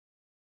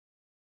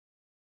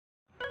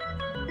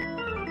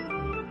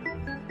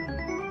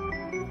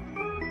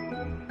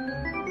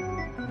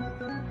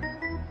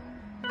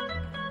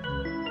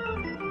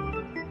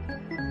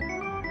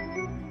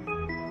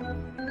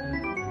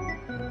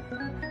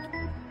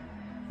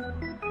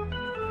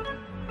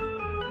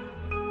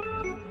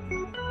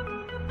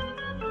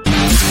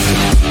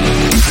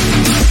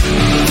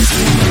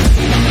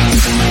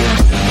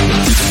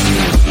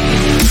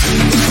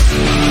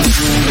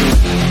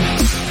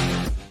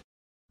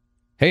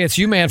Hey, it's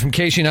you, man, from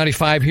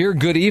KC95 here.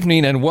 Good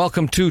evening and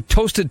welcome to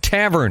Toasted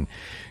Tavern.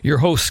 Your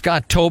host,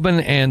 Scott Tobin,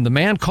 and the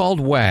man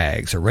called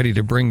Wags are ready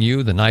to bring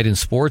you the night in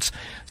sports.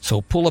 So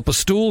pull up a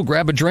stool,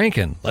 grab a drink,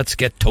 and let's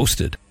get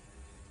toasted.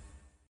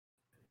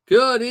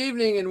 Good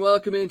evening and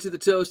welcome into the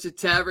Toasted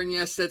Tavern.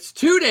 Yes, that's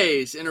 2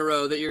 days in a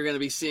row that you're going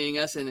to be seeing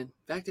us. And in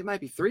fact, it might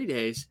be 3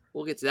 days.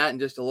 We'll get to that in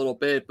just a little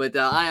bit. But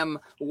I am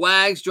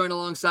Wags, joined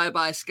alongside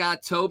by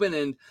Scott Tobin.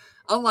 And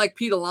unlike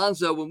Pete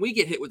Alonso, when we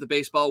get hit with the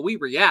baseball, we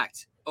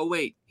react. Oh,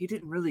 wait, he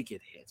didn't really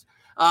get hit.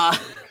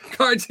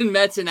 Cards and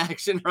Mets in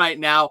action right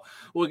now.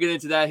 We'll get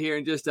into that here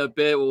in just a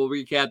bit. We'll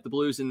recap the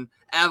Blues and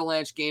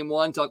Avalanche game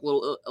one, talk a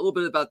little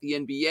bit about the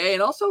NBA,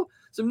 and also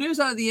some news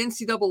out of the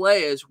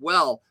NCAA as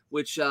well,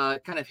 which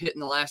kind of hit in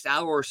the last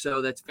hour or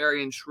so. That's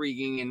very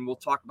intriguing, and we'll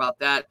talk about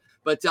that.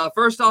 But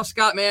first off,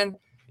 Scott, man,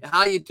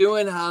 how you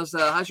doing? How's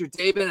your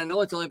day been? I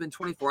know it's only been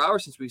 24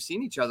 hours since we've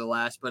seen each other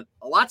last, but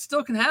a lot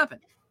still can happen.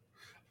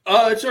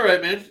 It's all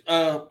right, man.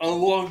 A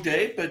long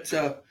day, but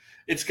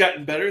it's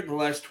gotten better in the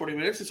last 20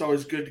 minutes. It's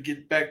always good to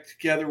get back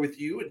together with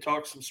you and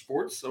talk some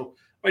sports. So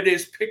my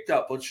day's picked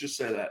up. Let's just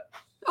say that.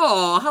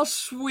 Oh, how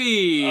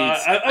sweet.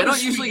 I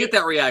don't usually get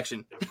that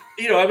reaction.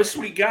 I'm a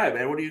sweet guy,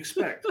 man. What do you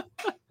expect?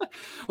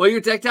 Well,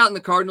 you're decked out in the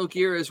Cardinal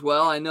gear as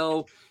well. I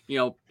know,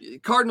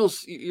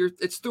 Cardinals,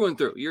 it's through and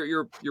through.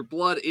 Your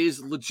blood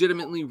is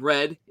legitimately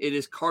red. It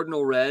is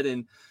Cardinal red.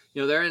 And,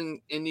 they're in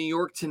New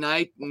York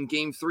tonight in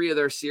game 3 of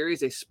their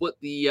series. They split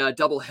the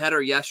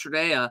doubleheader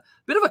yesterday. A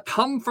bit of a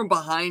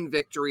come-from-behind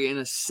victory in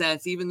a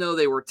sense, even though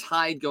they were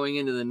tied going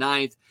into the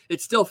 9th. It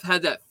still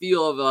had that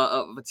feel of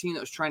a team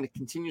that was trying to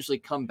continuously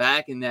come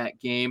back in that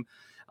game.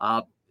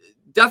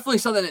 Definitely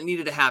something that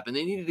needed to happen.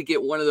 They needed to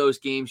get one of those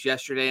games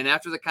yesterday. And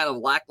after the kind of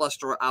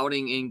lackluster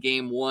outing in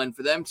game 1,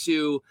 for them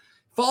to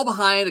fall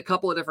behind a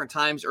couple of different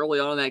times early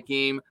on in that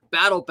game,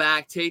 battle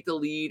back, take the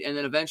lead, and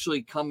then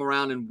eventually come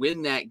around and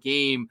win that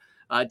game.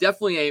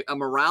 Definitely a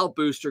morale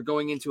booster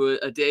going into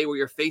a day where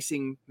you're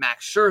facing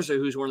Max Scherzer,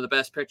 who's one of the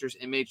best pitchers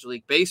in Major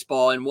League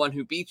Baseball and one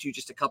who beat you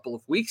just a couple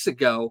of weeks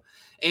ago.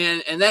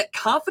 And that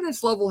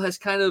confidence level has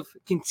kind of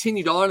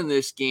continued on in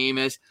this game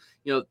as,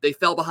 they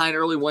fell behind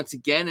early once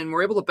again and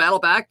were able to battle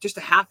back just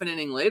a half an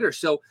inning later.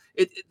 So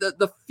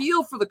the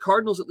feel for the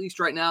Cardinals, at least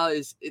right now,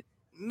 is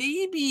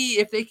maybe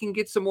if they can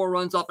get some more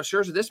runs off of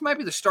Scherzer, this might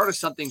be the start of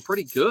something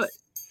pretty good.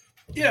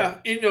 Yeah,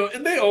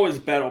 and they always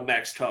battle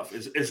Max tough.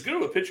 As good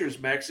of a pitcher as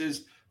Max is,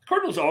 the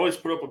Cardinals always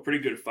put up a pretty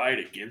good fight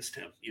against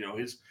him.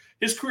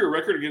 His career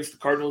record against the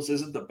Cardinals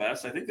isn't the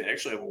best. I think they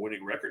actually have a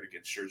winning record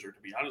against Scherzer,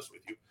 to be honest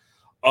with you.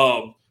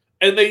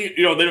 And they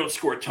don't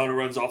score a ton of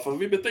runs off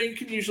of him, but they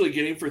can usually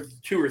get him for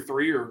 2 or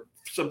 3 or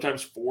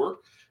sometimes 4.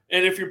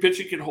 And if your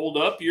pitching can hold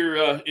up, you're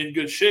in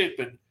good shape.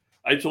 And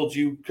I told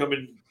you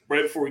coming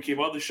right before we came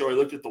on the show, I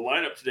looked at the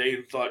lineup today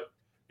and thought,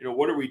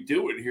 what are we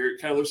doing here?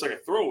 It kind of looks like a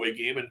throwaway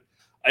game. And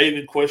I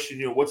even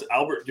questioned, what's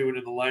Albert doing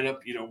in the lineup?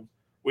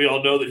 We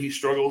all know that he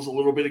struggles a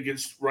little bit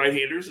against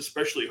right-handers,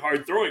 especially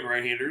hard-throwing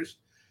right-handers.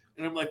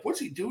 And I'm like, what's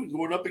he doing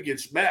going up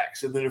against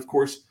Max? And then, of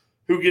course,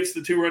 who gets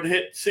the 2-run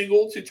hit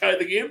single to tie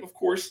the game? Of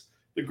course,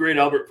 the great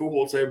Albert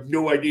Pujols. I have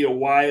no idea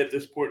why at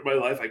this point in my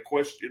life I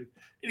question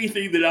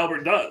anything that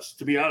Albert does,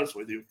 to be honest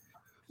with you.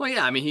 Well,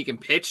 yeah, I mean, he can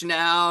pitch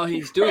now.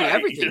 He's doing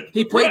everything.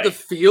 He played the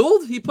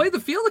field. He played the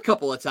field a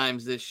couple of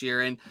times this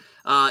year. And,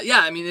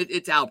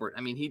 it's Albert.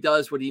 I mean, he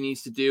does what he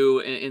needs to do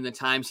in the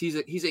times. He's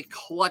a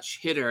clutch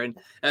hitter. And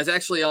I was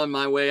actually on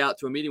my way out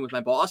to a meeting with my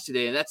boss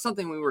today, and that's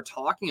something we were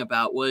talking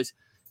about was,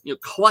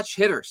 clutch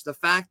hitters. The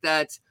fact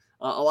that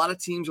a lot of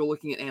teams are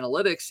looking at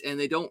analytics and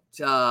they don't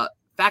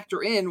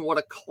factor in what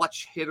a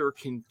clutch hitter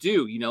can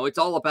do. It's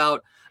all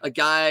about a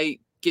guy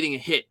getting a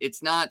hit.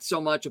 It's not so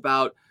much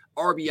about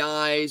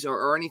RBIs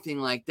or anything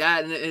like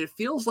that. And it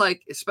feels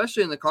like,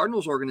 especially in the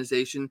Cardinals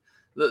organization,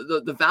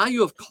 the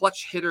value of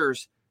clutch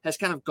hitters has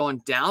kind of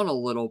gone down a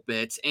little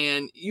bit.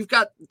 And you've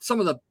got some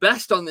of the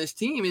best on this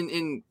team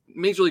in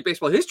Major League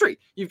Baseball history.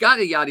 You've got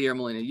a Yadier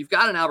Molina. You've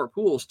got an Albert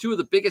Pujols, 2 of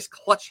the biggest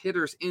clutch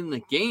hitters in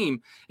the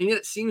game. And yet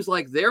it seems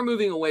like they're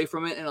moving away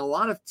from it. And a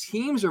lot of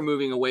teams are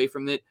moving away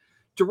from it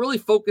to really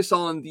focus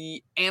on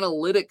the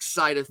analytics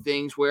side of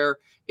things where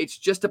it's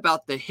just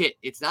about the hit.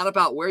 It's not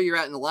about where you're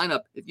at in the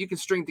lineup. If you can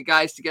string the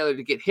guys together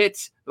to get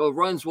hits, the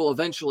runs will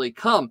eventually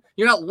come.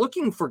 You're not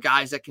looking for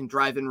guys that can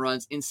drive in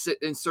runs in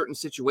certain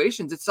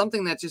situations. It's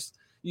something that just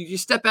you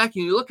step back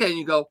and you look at it and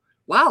you go,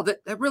 wow,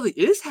 that really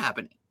is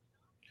happening.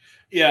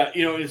 Yeah,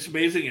 it's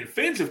amazing. And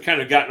fans have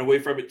kind of gotten away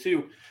from it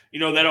too.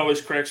 That always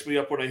cracks me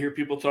up when I hear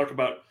people talk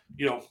about,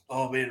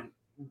 oh man,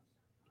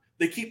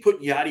 they keep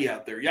putting Yachty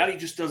out there. Yachty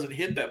just doesn't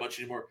hit that much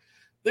anymore.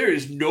 There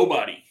is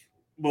nobody.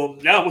 Well,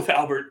 now with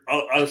Albert,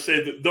 I'll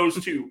say that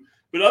those two.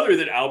 But other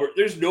than Albert,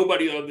 there's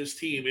nobody on this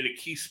team in a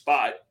key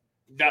spot.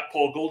 Not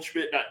Paul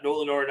Goldschmidt, not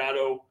Nolan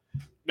Arenado,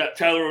 not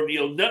Tyler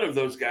O'Neill. None of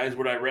those guys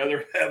would I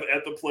rather have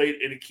at the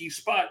plate in a key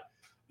spot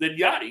than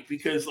Yachty.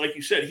 Because, like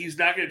you said, he's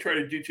not going to try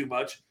to do too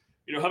much.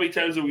 How many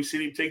times have we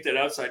seen him take that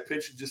outside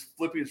pitch and just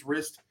flip his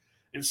wrist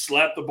and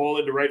slap the ball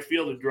into right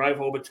field and drive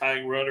home a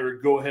tying run or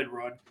a go-ahead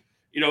run?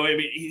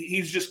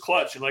 He's just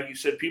clutch. And like you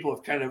said, people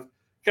have kind of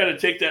kind of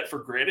take that for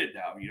granted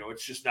now.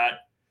 It's just not,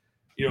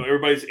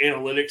 everybody's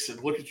analytics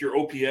and look at your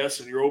OPS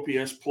and your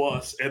OPS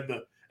plus and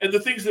the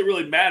things that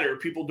really matter.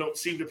 People don't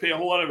seem to pay a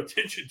whole lot of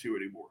attention to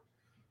anymore.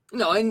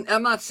 No, and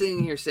I'm not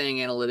sitting here saying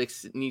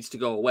analytics needs to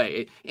go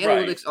away.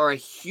 Analytics are a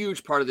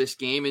huge part of this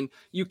game, and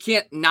you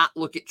can't not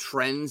look at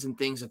trends and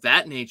things of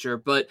that nature,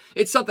 but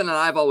it's something that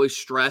I've always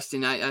stressed,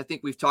 and I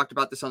think we've talked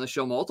about this on the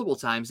show multiple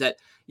times, that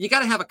you got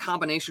to have a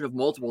combination of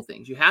multiple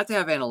things. You have to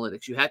have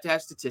analytics. You have to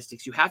have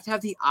statistics. You have to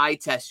have the eye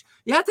test.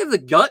 You have to have the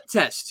gut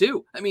test,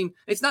 too. I mean,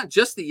 it's not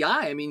just the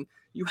eye. I mean,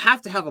 you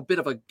have to have a bit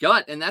of a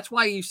gut, and that's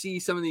why you see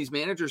some of these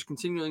managers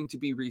continuing to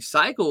be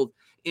recycled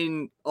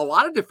in a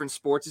lot of different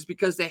sports, is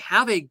because they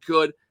have a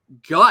good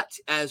gut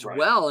as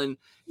well. And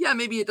yeah,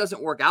 maybe it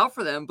doesn't work out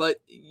for them, but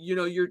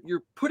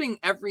you're putting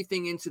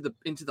everything into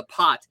the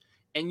pot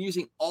and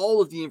using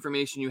all of the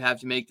information you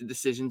have to make the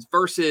decisions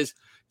versus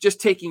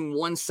just taking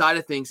one side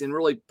of things and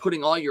really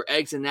putting all your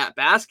eggs in that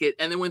basket.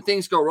 And then when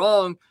things go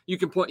wrong, you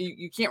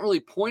can't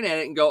really point at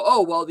it and go,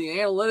 oh, well, the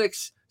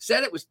analytics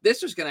said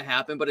this was going to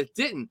happen, but it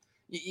didn't.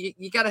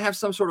 You got to have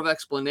some sort of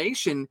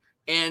explanation,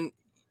 and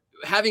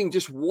having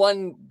just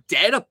one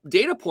data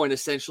point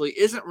essentially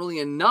isn't really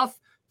enough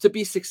to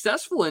be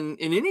successful in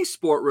any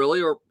sport,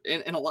 really, or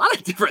in a lot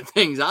of different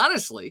things,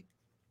 honestly.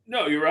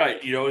 No, you're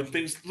right.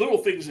 And little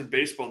things in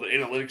baseball that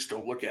analytics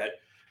don't look at.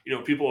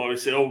 People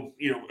always say, oh,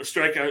 a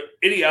strikeout,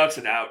 any out's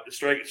an out, a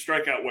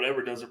strikeout,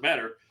 whatever, doesn't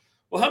matter.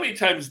 Well, how many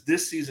times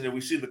this season have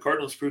we seen the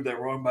Cardinals prove that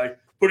wrong by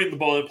putting the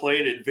ball in play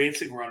and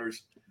advancing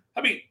runners?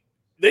 I mean,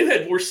 they've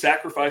had more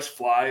sacrifice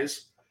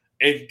flies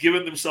and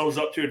given themselves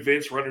up to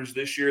advanced runners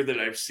this year than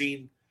I've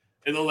seen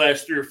in the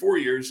last 3 or 4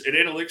 years, and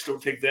analytics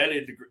don't take that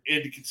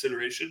into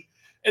consideration.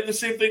 And the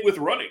same thing with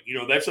running.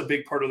 That's a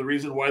big part of the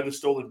reason why the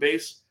stolen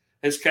base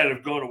has kind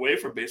of gone away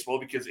from baseball,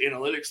 because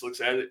analytics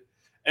looks at it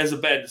as a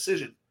bad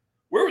decision.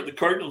 Where would the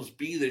Cardinals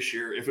be this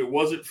year if it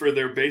wasn't for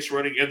their base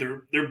running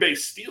and their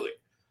base stealing?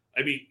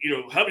 I mean,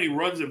 how many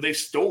runs have they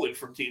stolen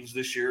from teams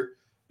this year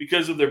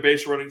because of their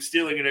base running,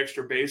 stealing an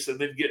extra base, and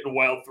then getting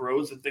wild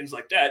throws and things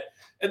like that?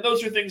 And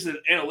those are things that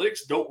analytics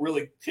don't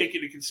really take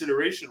into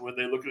consideration when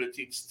they look at a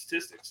team's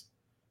statistics.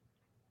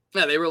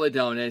 Yeah, they really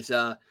don't. It's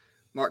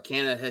Mark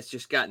Canha has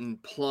just gotten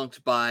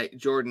plunked by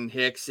Jordan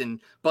Hicks and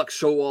Buck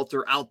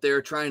Showalter out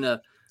there trying to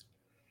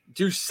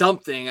do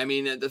something. I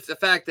mean, the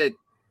fact that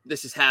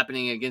this is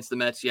happening against the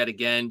Mets yet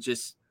again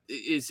just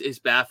is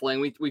baffling.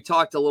 We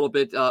talked a little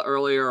bit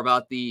earlier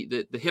about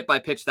the hit by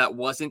pitch that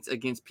wasn't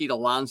against Pete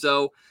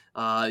Alonso.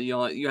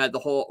 You had the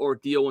whole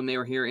ordeal when they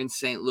were here in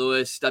St.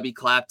 Louis, Stubby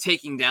Clapp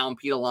taking down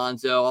Pete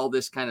Alonso, all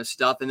this kind of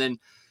stuff. And then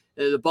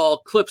the ball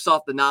clips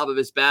off the knob of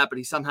his bat, but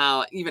he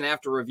somehow, even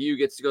after review,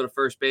 gets to go to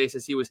first base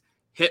as he was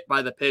hit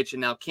by the pitch.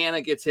 And now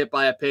Canha gets hit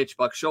by a pitch.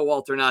 Buck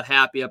Showalter not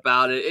happy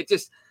about it. It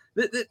just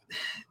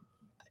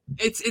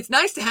it's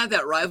nice to have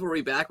that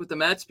rivalry back with the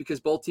Mets because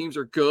both teams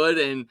are good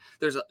and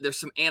there's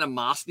some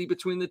animosity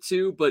between the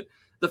two. But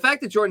the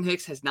fact that Jordan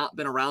Hicks has not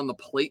been around the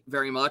plate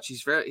very much,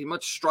 he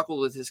much struggled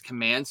with his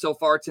command so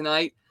far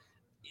tonight.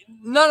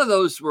 None of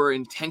those were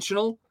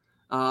intentional.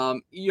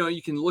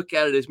 You can look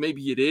at it as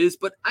maybe it is,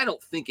 but I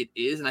don't think it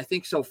is. And I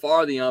think so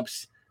far the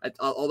umps,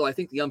 although I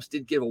think the umps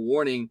did give a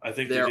warning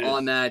there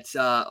on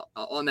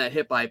that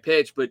hit by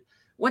pitch. But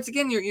once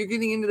again, you're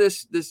getting into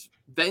this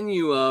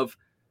venue of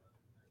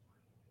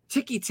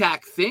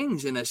ticky-tack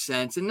things in a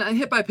sense. And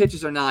hit by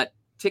pitches are not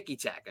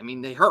ticky-tack. I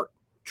mean, they hurt.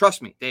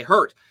 Trust me, they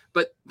hurt.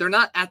 But they're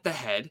not at the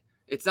head.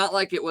 It's not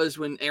like it was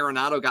when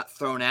Arenado got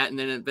thrown at and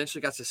then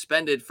eventually got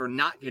suspended for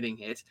not getting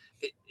hit.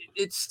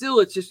 It's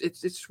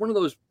just one of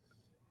those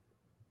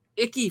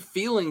icky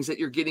feelings that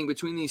you're getting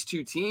between these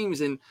two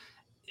teams, and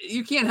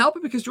you can't help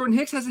it because Jordan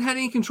Hicks hasn't had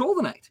any control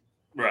tonight.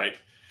 Right.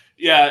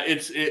 Yeah,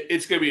 it's going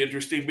to be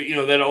interesting, but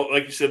that all,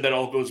 like you said, that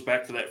all goes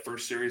back to that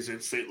first series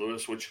in St.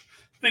 Louis, which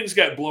things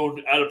got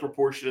blown out of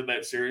proportion in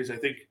that series. I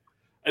think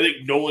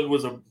Nolan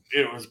was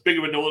as big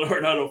of a Nolan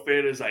Arenado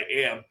fan as I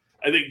am.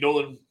 I think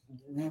Nolan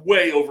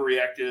way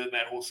overreacted in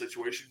that whole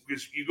situation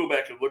because you go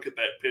back and look at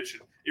that pitch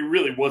and it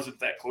really wasn't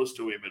that close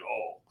to him at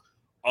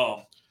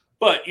all.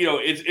 But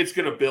it's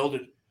going to build.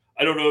 And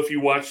I don't know if you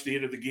watched the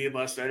end of the game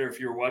last night or if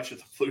you were watching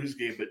the Blues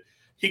game, but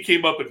he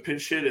came up and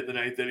pinch hit in the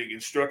ninth inning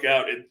and struck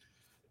out. And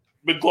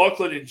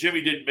McLaughlin and Jimmy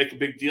didn't make a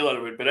big deal out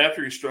of it, but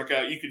after he struck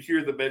out, you could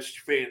hear the Mets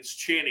fans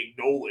chanting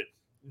Nolan.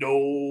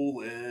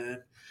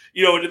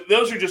 And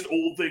those are just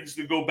old things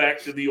to go back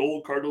to the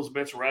old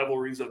Cardinals-Mets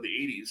rivalries of the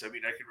 80s. I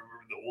mean, I can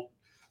remember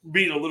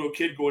being a little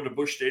kid going to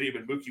Busch Stadium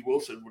and Mookie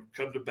Wilson would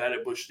come to bat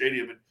at Busch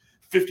Stadium and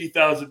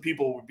 50,000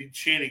 people would be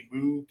chanting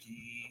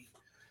Mookie,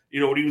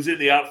 when he was in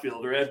the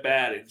outfield or at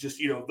bat. And just,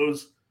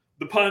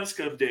 the Pond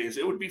Scum days.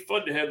 It would be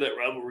fun to have that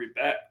rivalry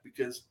back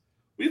because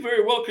we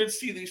very well could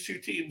see these two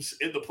teams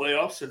in the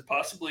playoffs and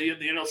possibly in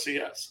the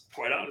NLCS,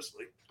 quite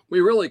honestly. We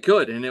really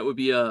could, and it would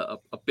be a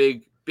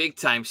big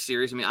time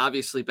series. I mean,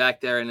 obviously back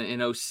there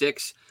in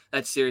 06,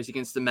 that series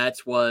against the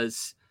Mets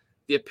was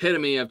the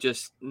epitome of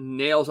just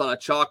nails on a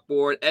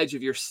chalkboard, edge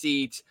of your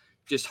seat,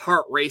 just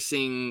heart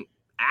racing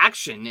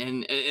action.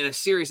 And in a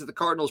series that the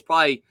Cardinals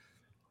probably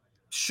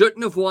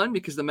shouldn't have won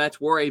because the Mets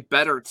were a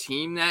better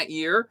team that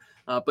year.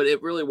 But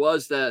it really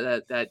was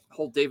that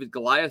whole David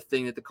Goliath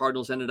thing that the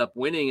Cardinals ended up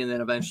winning and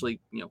then eventually,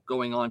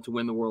 going on to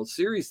win the World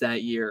Series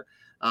that year.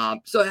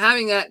 So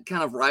having that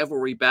kind of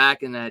rivalry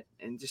back and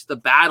just the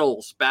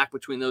battles back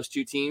between those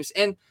two teams.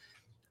 And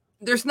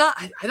I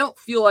don't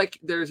feel like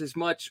there's as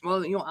much,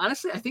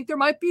 honestly, I think there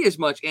might be as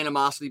much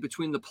animosity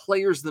between the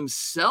players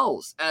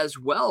themselves as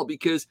well,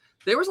 because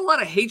there was a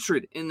lot of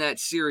hatred in that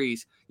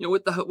series,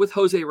 with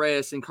Jose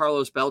Reyes and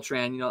Carlos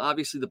Beltran.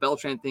 Obviously the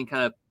Beltran thing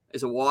kind of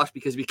is a wash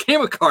because he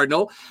became a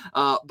Cardinal.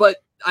 But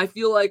I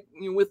feel like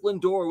with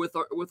Lindor,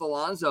 with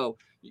Alonso,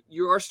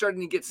 you are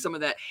starting to get some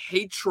of that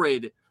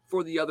hatred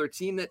for the other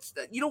team. That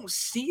you don't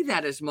see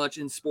that as much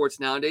in sports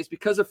nowadays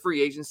because of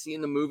free agency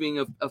and the moving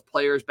of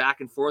players back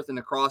and forth and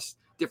across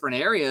different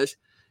areas.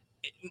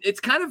 It's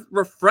kind of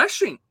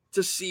refreshing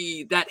to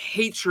see that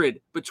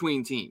hatred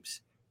between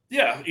teams.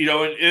 Yeah,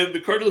 and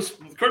the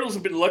Cardinals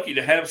have been lucky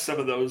to have some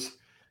of those.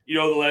 The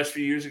last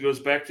few years, it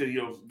goes back to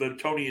the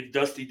Tony and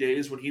Dusty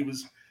days when he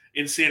was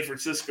in San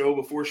Francisco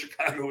before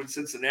Chicago and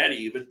Cincinnati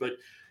even. But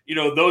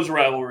those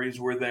rivalries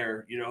were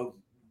there.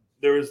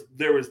 There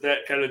was that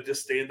kind of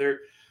disdain there.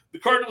 The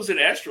Cardinals and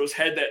Astros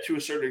had that to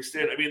a certain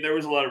extent. I mean, there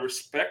was a lot of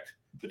respect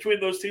between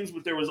those teams,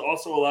 but there was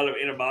also a lot of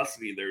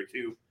animosity there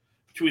too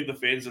between the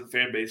fans and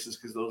fan bases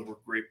because those were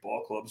great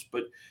ball clubs.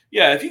 But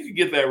yeah, if you could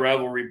get that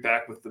rivalry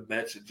back with the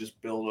Mets and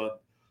just build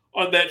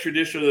on that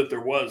tradition that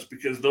there was,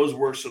 because those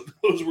were some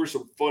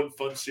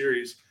fun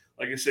series.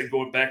 Like I said,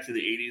 going back to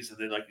the 80s, and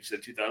then like you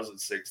said,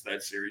 2006,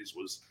 that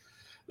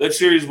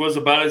series was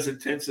about as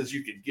intense as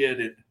you could get.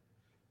 And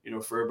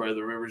for everybody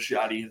that remembers,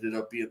 Yachty ended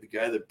up being the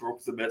guy that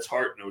broke the Mets'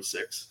 heart in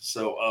 06.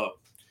 So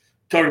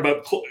talking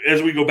about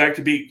as we go back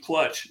to being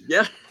clutch,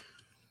 yeah,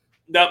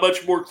 not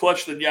much more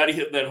clutch than Yachty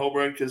hitting that home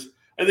run, because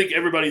I think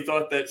everybody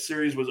thought that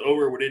series was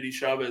over when Andy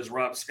Chavez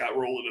robbed Scott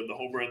Rowland in the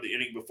home run the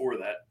inning before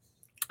that.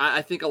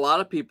 I think a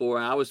lot of people were.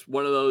 I was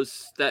one of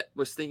those that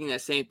was thinking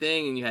that same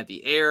thing, and you had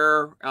the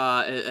error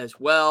as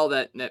well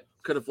that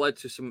could have led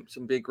to some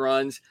big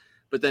runs.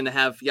 But then to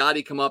have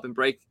Yachty come up and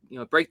break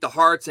the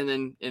hearts,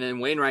 and then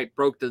Wainwright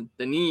broke the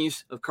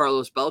knees of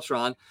Carlos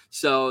Beltran.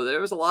 So there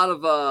was a lot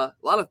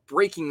of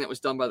breaking that was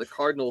done by the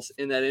Cardinals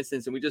in that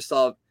instance, and we just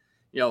saw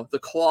the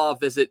claw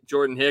visit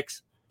Jordan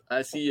Hicks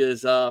as he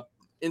is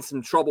in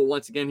some trouble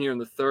once again here in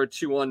the third.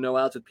 2-1, no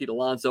outs with Pete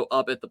Alonso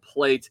up at the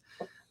plate.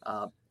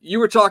 You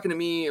were talking to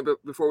me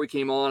before we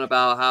came on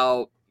about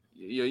how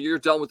you're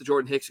done with the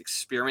Jordan Hicks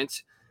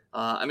experiment.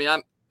 I mean,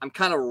 I'm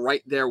kind of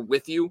right there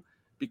with you,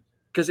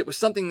 because it was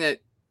something that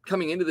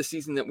coming into the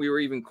season that we were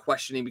even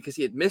questioning, because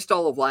he had missed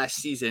all of last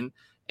season,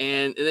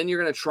 and then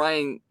you're going to try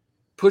and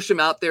push him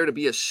out there to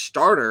be a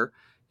starter.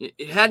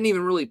 It hadn't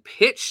even really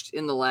pitched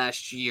in the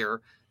last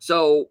year.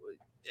 So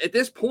at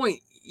this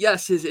point,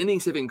 yes, his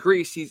innings have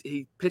increased.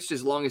 He pitched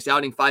his longest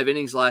outing, 5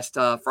 innings last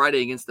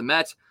Friday against the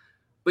Mets.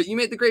 But you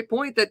made the great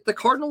point that the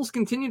Cardinals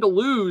continue to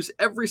lose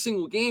every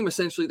single game,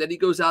 essentially, that he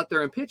goes out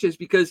there and pitches,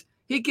 because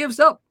he gives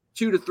up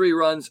 2 to 3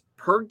 runs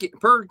per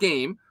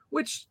game,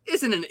 which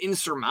isn't an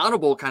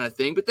insurmountable kind of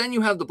thing. But then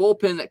you have the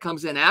bullpen that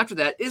comes in after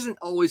that isn't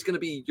always going to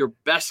be your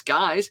best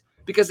guys,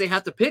 because they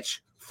have to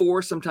pitch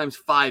 4, sometimes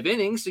 5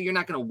 innings. So you're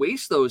not going to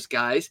waste those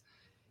guys.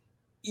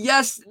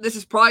 Yes, this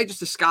is probably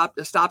just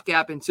a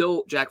stopgap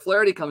until Jack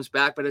Flaherty comes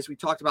back. But as we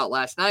talked about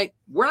last night,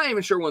 we're not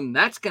even sure when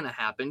that's going to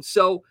happen.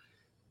 So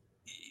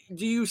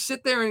do you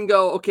sit there and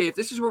go, okay, if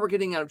this is what we're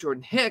getting out of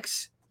Jordan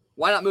Hicks,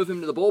 why not move him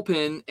to the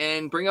bullpen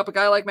and bring up a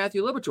guy like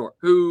Matthew Liberatore,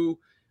 who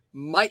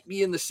might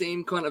be in the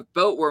same kind of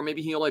boat where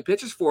maybe he only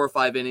pitches 4 or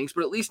 5 innings,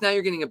 but at least now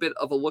you're getting a bit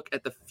of a look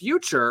at the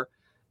future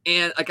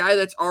and a guy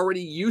that's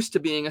already used to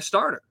being a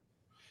starter.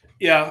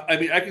 Yeah, I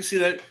mean, I can see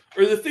that.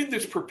 Or the thing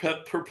that's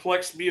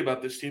perplexed me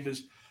about this team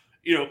is,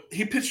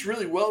 he pitched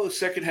really well the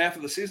second half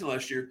of the season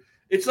last year.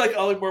 It's like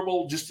Ollie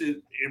Marmol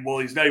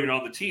he's not even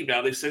on the team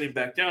now. They sent him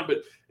back down, but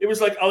it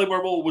was like Ollie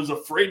Marmol was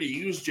afraid to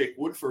use Jake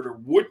Woodford or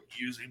wouldn't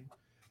use him.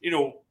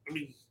 I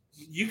mean,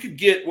 you could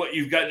get what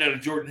you've gotten out of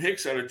Jordan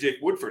Hicks out of Jake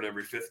Woodford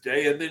every 5th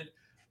day, and then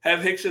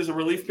have Hicks as a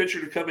relief pitcher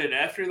to come in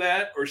after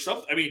that or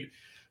something. I mean,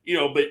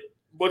 but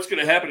what's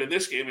going to happen in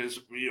this game is,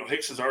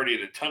 Hicks is already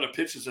in a ton of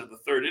pitches in the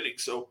 3rd inning.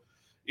 So,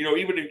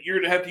 even if you're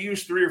going to have to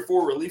use 3 or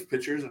 4 relief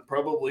pitchers, and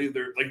probably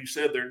they're, like you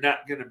said, they're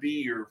not going to be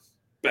your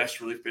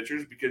best relief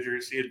pitchers, because you're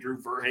going to see a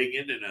Drew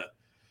Verhagen and a,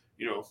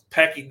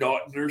 Packy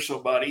Naughton or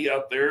somebody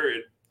out there.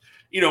 And,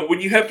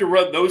 when you have to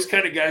run those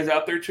kind of guys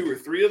out there, 2 or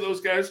 3 of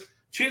those guys,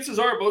 chances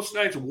are most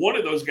nights one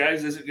of those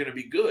guys isn't going to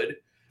be good.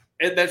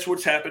 And that's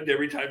what's happened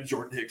every time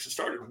Jordan Hicks has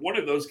started. One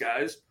of those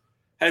guys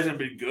hasn't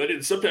been good.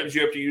 And sometimes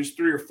you have to use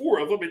 3 or 4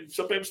 of them, and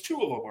sometimes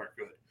 2 of them aren't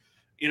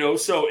good.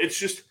 So it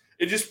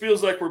just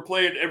feels like we're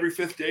playing every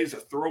 5th day as a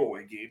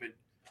throwaway game.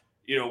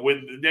 And,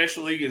 when the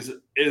National League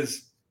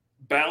is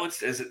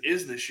balanced as it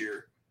is this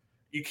year,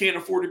 you can't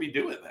afford to be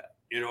doing that.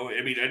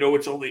 I mean, I know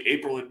it's only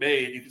April and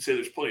May, and you can say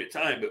there's plenty of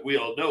time, but we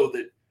all know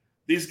that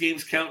these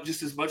games count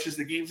just as much as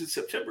the games in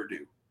September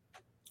do.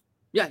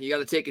 Yeah, you got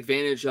to take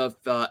advantage of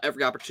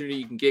every opportunity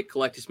you can get,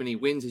 collect as many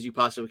wins as you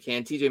possibly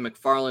can. TJ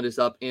McFarland is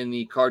up in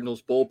the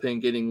Cardinals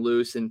bullpen getting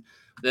loose. And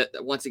that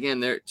once again,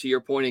 there to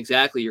your point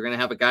exactly, you're going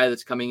to have a guy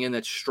that's coming in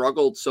that's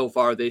struggled so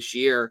far this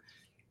year.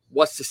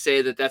 What's to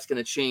say that that's going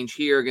to change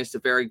here against a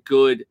very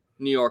good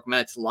New York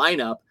Mets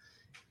lineup?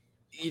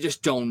 You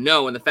just don't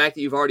know. And the fact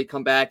that you've already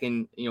come back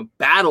and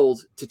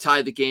battled to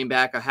tie the game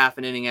back a half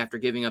an inning after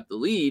giving up the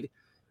lead,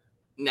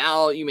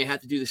 now you may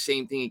have to do the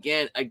same thing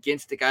again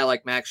against a guy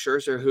like Max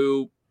Scherzer,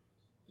 who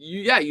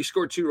you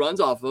scored 2 runs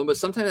off of him, but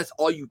sometimes that's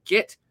all you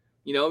get.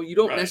 You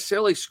don't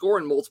necessarily score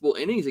in multiple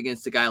innings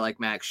against a guy like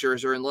Max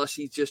Scherzer unless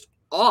he's just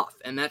off.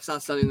 And that's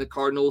not something the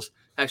Cardinals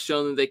have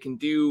shown that they can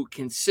do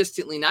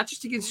consistently, not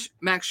just against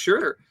Max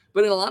Scherzer,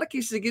 but in a lot of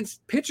cases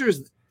against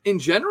pitchers in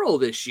general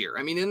this year.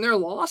 I mean, in their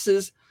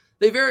losses,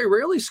 they very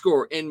rarely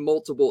score in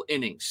multiple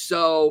innings.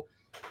 So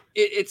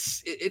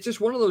it's just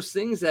one of those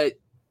things that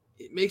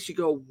it makes you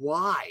go,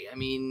 why? I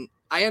mean,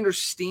 I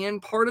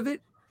understand part of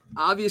it.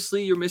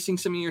 Obviously, you're missing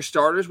some of your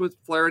starters with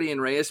Flaherty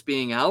and Reyes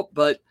being out,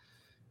 but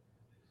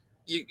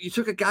you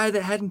took a guy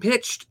that hadn't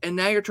pitched, and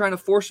now you're trying to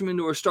force him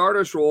into a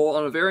starter's role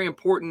in a very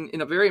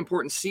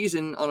important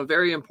season on a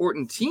very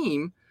important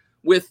team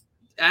with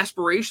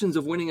aspirations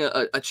of winning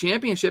a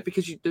championship,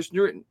 because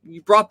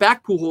you brought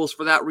back Pujols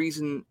for that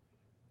reason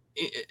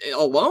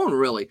alone,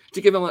 really,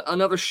 to give him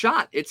another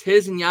shot. It's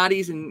his and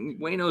Yadi's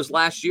and Waino's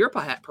last year,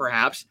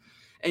 perhaps,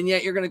 and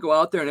yet you're going to go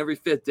out there and every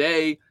 5th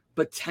day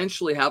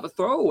potentially have a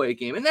throwaway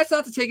game. And that's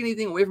not to take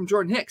anything away from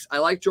Jordan Hicks. I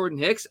like Jordan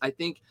Hicks. I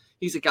think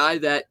he's a guy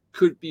that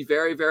could be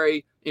very,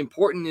 very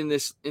important in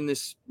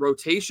this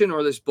rotation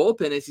or this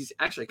bullpen, as he's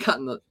actually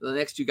gotten the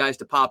next 2 guys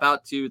to pop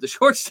out to the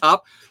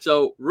shortstop.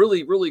 So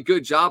really, really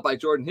good job by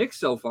Jordan Hicks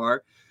so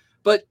far.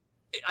 But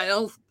I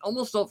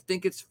almost don't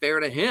think it's fair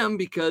to him,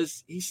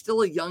 because he's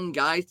still a young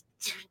guy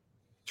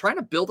trying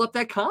to build up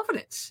that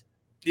confidence.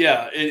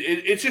 Yeah,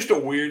 it's just a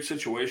weird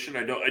situation.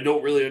 I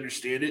don't really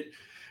understand it.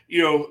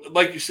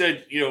 Like you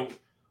said,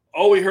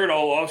 all we heard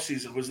all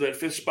offseason was that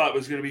 5th spot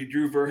was going to be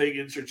Drew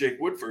Verhagen's or Jake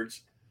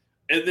Woodford's.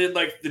 And then,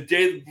 like, the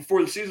day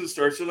before the season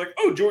starts, they're like,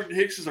 oh, Jordan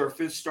Hicks is our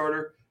 5th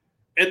starter.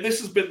 And this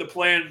has been the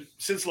plan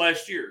since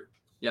last year.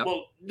 Yep.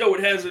 Well, no,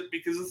 it hasn't,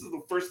 because this is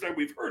the first time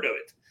we've heard of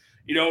it.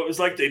 It was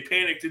like they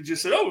panicked and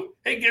just said, oh,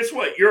 hey, guess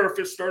what? You're our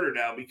 5th starter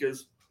now,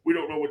 because we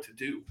don't know what to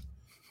do.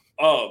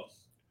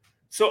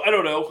 So I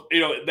don't know.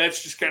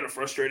 That's just kind of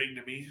frustrating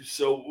to me.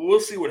 So we'll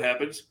see what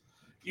happens.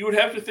 You would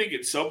have to think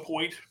at some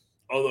point,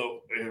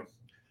 although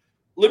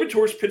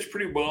Liberators pitched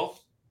pretty well.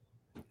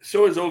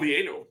 So has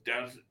Oviedo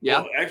down.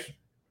 Yeah. Well, actually,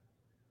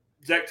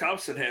 Zach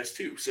Thompson has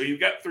too. So you've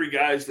got 3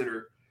 guys that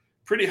are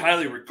pretty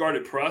highly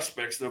regarded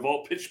prospects that have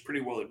all pitched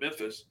pretty well at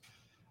Memphis.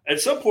 At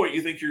some point,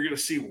 you think you're going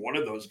to see one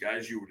of those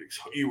guys. You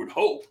would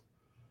hope,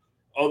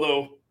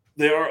 although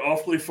they are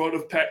awfully fond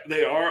of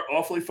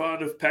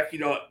Packy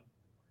Naughton.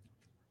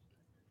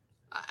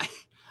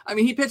 I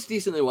mean, he pitched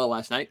decently well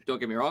last night. Don't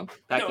get me wrong.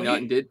 Packy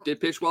Naughton did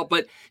pitch well,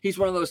 but he's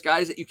one of those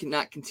guys that you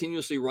cannot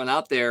continuously run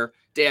out there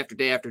day after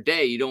day after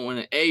day. You don't want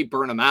to A,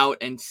 burn him out,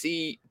 and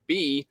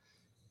B,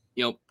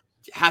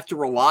 have to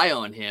rely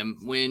on him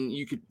when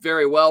you could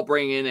very well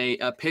bring in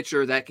a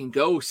pitcher that can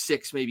go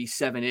 6, maybe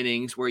 7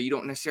 innings, where you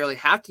don't necessarily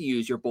have to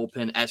use your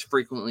bullpen as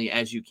frequently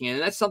as you can.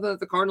 And that's something that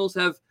the Cardinals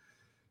have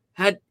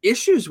had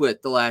issues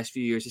with the last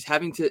few years, is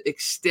having to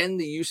extend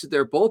the use of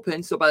their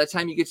bullpen. So by the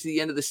time you get to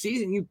the end of the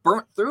season, you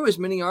burnt through as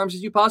many arms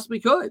as you possibly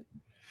could.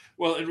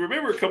 Well, and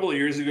remember a couple of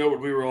years ago when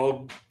we were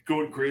all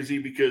going crazy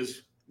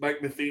because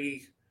Mike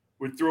Matheny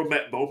would throw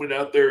Matt Bowman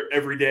out there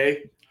every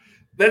day?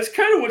 That's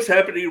kind of what's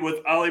happening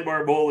with Ali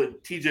Marmol and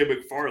TJ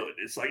McFarland.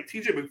 It's like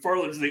TJ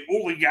McFarland's the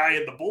only guy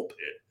in the bullpen.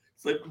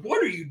 It's like,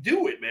 what are you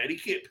doing, man? He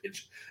can't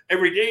pitch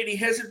every day, and he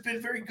hasn't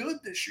been very good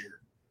this year.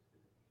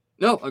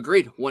 No,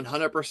 agreed.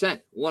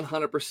 100%.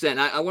 100%.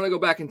 I want to go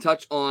back and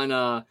touch on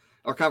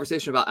our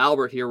conversation about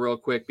Albert here real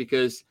quick,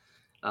 because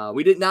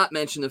we did not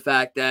mention the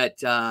fact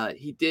that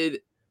he did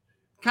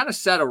kind of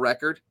set a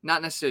record,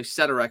 not necessarily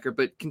set a record,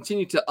 but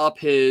continue to up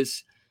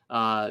his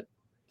Hall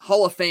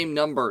of Fame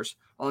numbers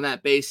on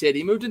that base hit.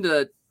 He moved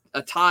into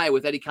a tie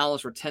with Eddie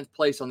Collins for 10th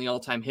place on the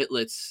all-time hit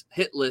list,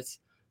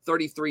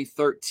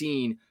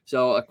 33-13.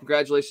 So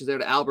congratulations there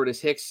to Albert,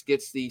 as Hicks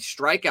gets the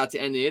strikeout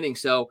to end the inning.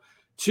 So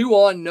 2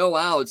 on, no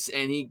outs,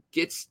 and he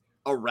gets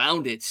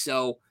around it.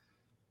 So,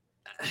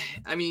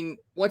 I mean,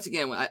 once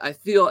again, I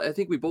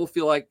think we both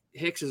feel like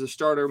Hicks as a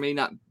starter may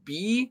not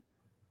be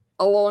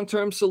a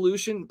long-term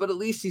solution, but at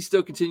least he's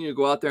still continuing to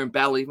go out there and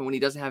battle even when he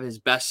doesn't have his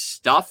best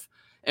stuff.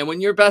 And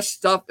when your best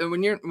stuff, and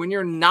when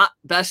you're not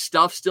best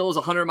stuff still is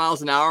 100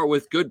 miles an hour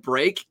with good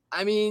break,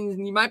 I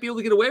mean, you might be able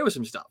to get away with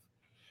some stuff.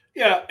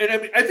 Yeah, and I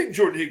mean, I think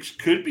Jordan Hicks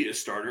could be a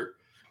starter.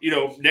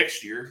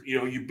 Next year,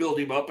 you build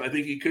him up. I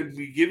think he could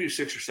give you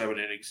 6 or 7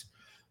 innings.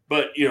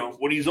 But,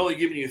 when he's only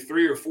giving you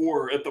 3 or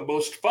 4, at the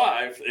most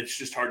 5, it's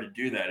just hard to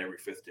do that every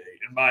 5th day,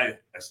 in my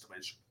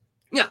estimation.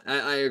 Yeah,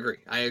 I agree.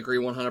 I agree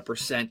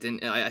 100%.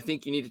 And I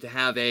think you needed to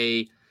have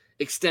a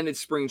extended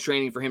spring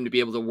training for him to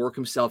be able to work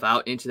himself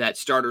out into that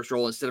starter's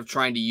role instead of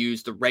trying to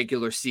use the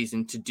regular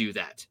season to do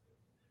that.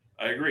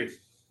 I agree.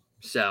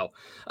 So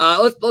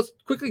let's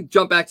quickly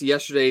jump back to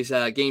yesterday's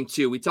game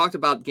 2. We talked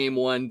about game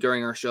 1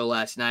 during our show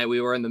last night.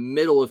 We were in the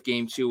middle of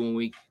game 2 when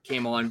we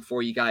came on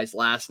for you guys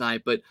last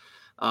night. But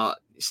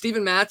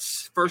Steven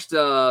Matt's first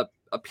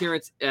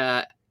appearance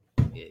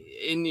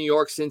in New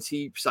York since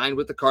he signed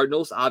with the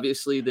Cardinals.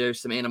 Obviously,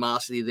 there's some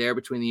animosity there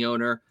between the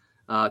owner,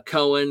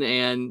 Cohen,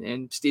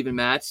 and Steven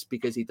Matz,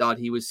 because he thought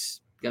he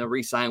was going to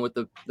re-sign with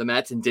the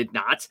Mets and did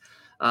not.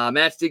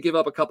 Mets did give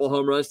up a couple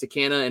home runs to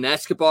Canna and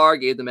Escobar,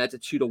 gave the Mets a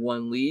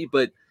 2-1 lead,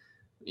 but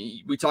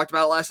we talked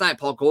about it last night.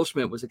 Paul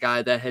Goldschmidt was a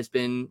guy that has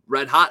been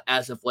red hot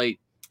as of late.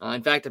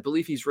 In fact, I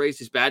believe he's raised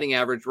his batting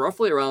average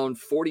roughly around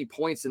 40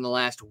 points in the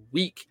last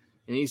week,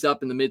 and he's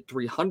up in the mid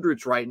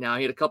 300s right now.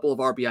 He had a couple of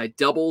RBI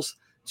doubles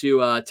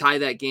to tie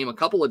that game a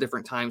couple of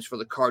different times for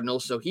the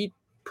Cardinals, so he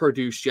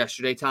produced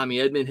yesterday. Tommy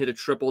Edman hit a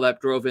triple that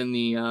drove in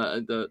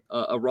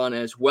a run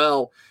as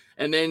well,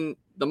 and then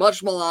the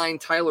much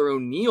maligned Tyler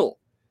O'Neill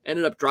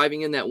ended up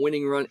driving in that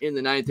winning run in the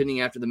 9th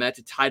inning after the Mets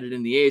had tied it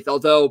in the 8th,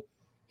 although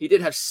he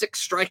did have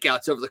 6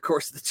 strikeouts over the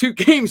course of the 2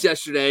 games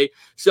yesterday.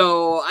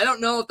 So I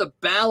don't know if the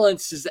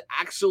balance is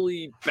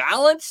actually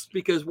balanced,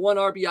 because 1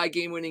 RBI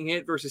game-winning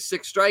hit versus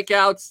 6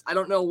 strikeouts. I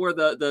don't know where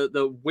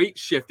the weight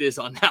shift is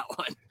on that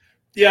one.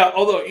 Yeah,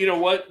 although, you know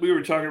what? We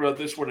were talking about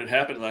this when it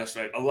happened last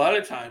night. A lot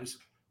of times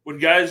when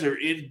guys are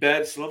in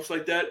bad slumps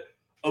like that,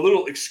 a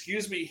little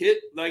excuse me hit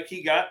like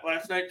he got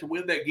last night to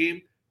win that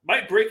game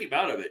might break him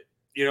out of it.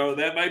 You know,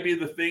 that might be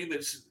the thing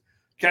that's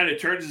kind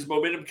of turns his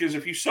momentum, because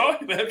if you saw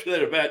him after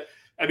that event,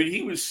 I mean,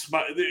 he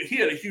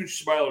had a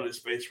huge smile on his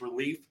face,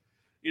 relief.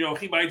 You know,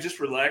 he might just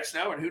relax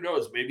now, and who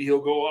knows, maybe he'll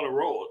go on a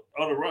run,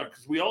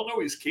 because we all know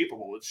he's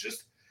capable. It's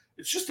just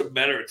a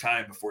matter of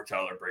time before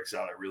Tyler breaks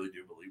out. I really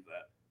do believe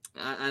that.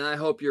 And I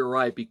hope you're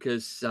right,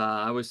 because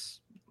I was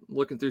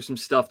looking through some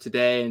stuff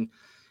today, and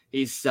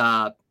he's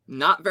not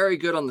very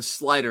good on the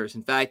sliders.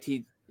 In fact,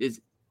 he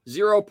is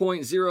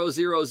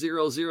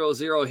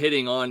 0.00000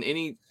 hitting on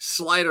any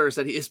sliders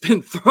that he has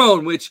been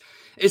thrown, which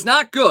is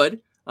not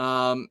good.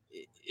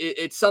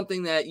 It's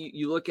something that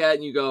you look at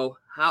and you go,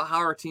 how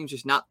are teams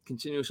just not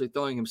continuously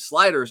throwing him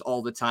sliders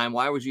all the time?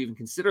 Why would you even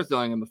consider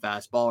throwing him a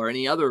fastball or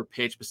any other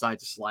pitch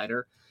besides a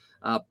slider?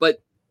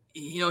 But,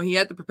 you know, he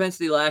had the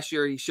propensity last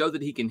year. He showed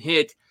that he can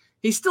hit.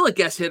 He's still a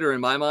guess hitter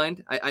in my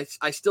mind.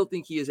 I still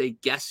think he is a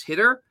guess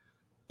hitter,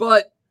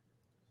 but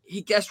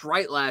he guessed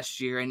right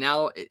last year, and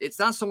now it's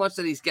not so much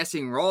that he's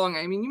guessing wrong.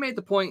 I mean, you made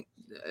the point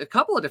a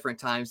couple of different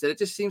times that it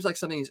just seems like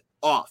something's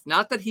off.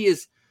 Not that he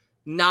is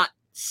not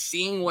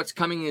seeing what's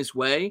coming his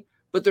way,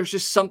 but there's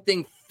just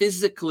something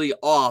physically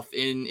off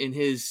in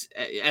his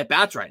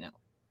at-bats right now.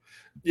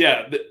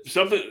 Yeah,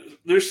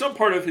 there's some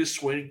part of his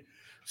swing,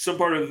 some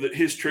part of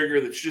his trigger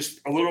that's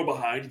just a little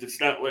behind, that's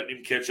not letting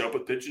him catch up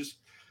with pitches.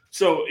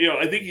 So, you know,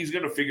 I think he's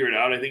going to figure it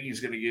out. I think he's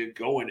going to get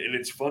going, and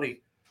it's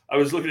funny. I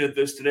was looking at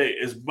this today.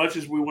 As much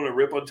as we want to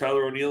rip on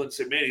Tyler O'Neill and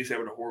say, man, he's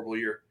having a horrible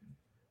year,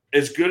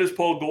 as good as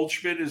Paul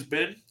Goldschmidt has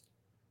been,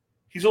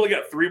 he's only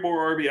got 3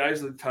 more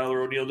RBIs than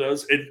Tyler O'Neill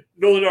does. And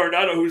Nolan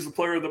Arenado, who's the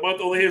player of the month,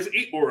 only has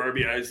 8 more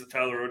RBIs than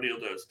Tyler O'Neill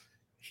does.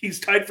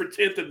 He's tied for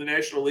 10th in the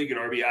National League in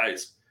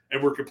RBIs,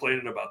 and we're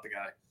complaining about the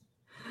guy.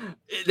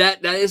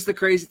 That is the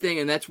crazy thing,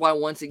 and that's why,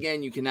 once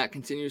again, you cannot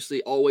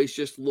continuously always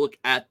just look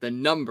at the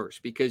numbers,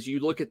 because you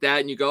look at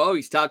that and you go, oh,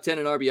 he's top 10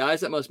 in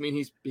RBIs. That must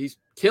mean he's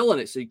killing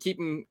it. So you keep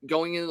him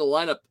going into the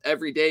lineup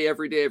every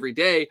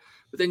day.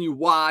 But then you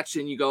watch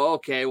and you go,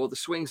 okay, well, the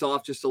swing's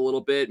off just a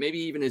little bit. Maybe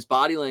even his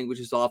body language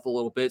is off a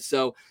little bit.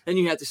 So then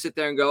you have to sit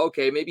there and go,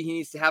 okay, maybe he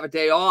needs to have a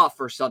day off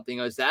or something,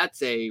 because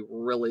that's a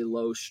really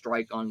low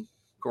strike on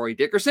Corey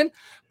Dickerson.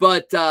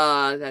 But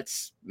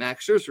that's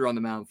Max Scherzer on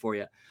the mound for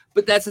you.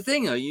 But that's the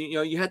thing, though.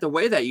 You had to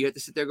weigh that. You had to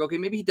sit there and go, okay,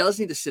 maybe he does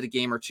need to sit a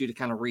game or two to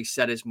kind of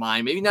reset his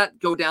mind. Maybe not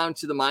go down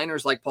to the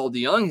minors like Paul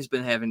DeJong has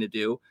been having to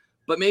do,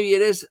 but maybe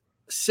it is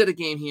sit a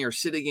game here,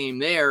 sit a game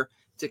there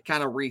to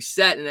kind of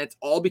reset. And that's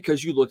all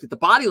because you looked at the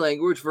body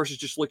language versus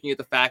just looking at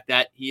the fact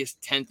that he is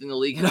 10th in the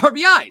league in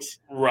RBIs.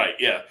 Right,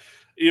 yeah.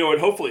 You know,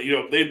 and hopefully, you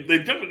know,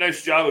 they've done a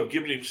nice job of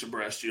giving him some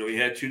rest. You know, he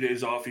had 2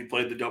 days off. He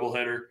played the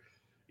doubleheader.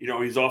 You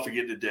know, he's off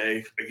again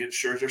today against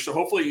Scherzer. So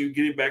hopefully you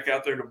get him back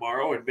out there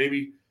tomorrow, and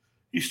maybe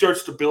he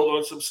starts to build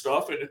on some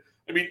stuff. And,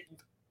 I mean,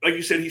 like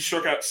you said, he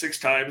struck out 6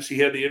 times. He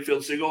had the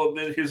infield single, and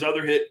then his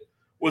other hit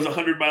was a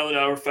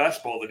 100-mile-an-hour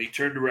fastball that he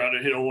turned around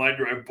and hit a line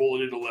drive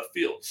bullet into left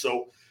field.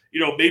 So, you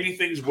know, maybe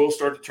things will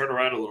start to turn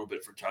around a little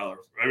bit for Tyler.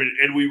 I mean,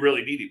 and we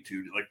really need him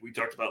to. Like we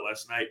talked about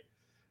last night,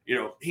 you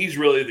know, he's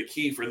really the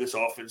key for this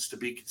offense to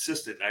be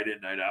consistent night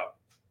in, night out.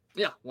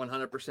 Yeah,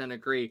 100%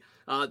 agree.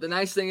 The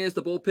nice thing is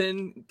the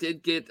bullpen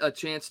did get a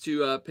chance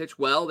to pitch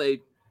well. They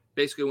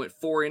basically went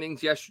 4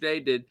 innings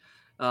yesterday,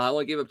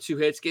 only gave up 2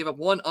 hits, gave up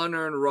 1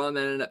 unearned run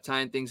that ended up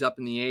tying things up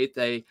in the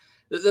 8th.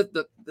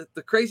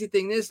 The crazy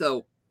thing is,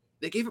 though,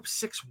 they gave up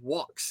 6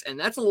 walks, and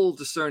that's a little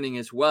discerning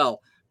as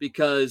well,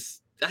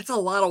 because that's a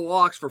lot of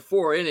walks for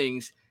 4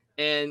 innings,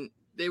 and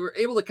they were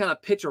able to kind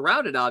of pitch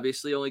around it,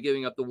 obviously, only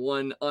giving up the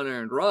 1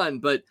 unearned run.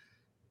 But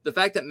the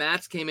fact that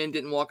Matz came in,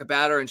 didn't walk a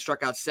batter, and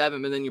struck out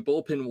 7, and then your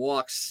bullpen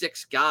walks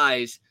 6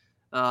 guys,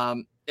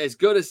 as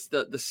good as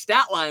the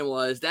stat line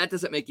was, that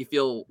doesn't make you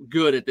feel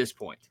good at this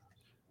point.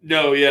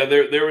 No, yeah,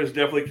 there was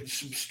definitely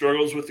some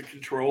struggles with the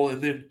control.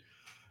 And then,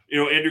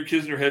 Andrew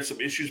Kisner had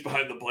some issues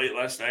behind the plate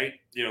last night.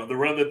 The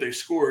run that they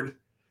scored,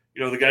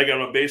 the guy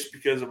got on base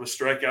because of a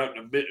strikeout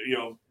and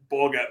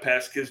ball got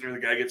past Kisner. The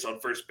guy gets on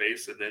first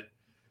base, and then,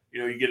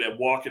 you get a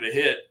walk and a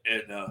hit.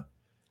 And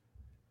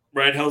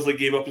Ryan Helsley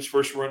gave up his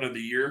first run of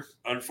the year.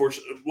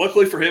 Unfortunately,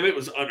 luckily for him, it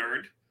was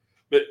unearned.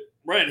 But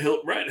Ryan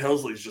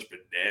Helsley's just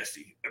been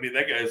nasty. I mean,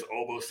 that guy is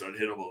almost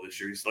unhittable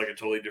this year. He's like a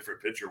totally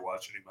different pitcher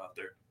watching him out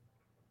there.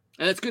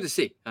 And it's good to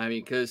see. I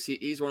mean, because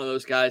he's one of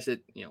those guys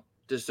that,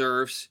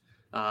 deserves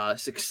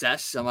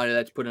success, somebody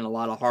that's put in a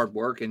lot of hard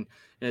work. And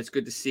it's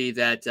good to see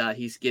that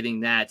he's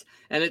getting that.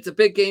 And it's a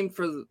big game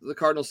for the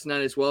Cardinals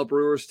tonight as well.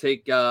 Brewers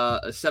take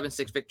a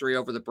 7-6 victory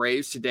over the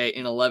Braves today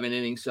in 11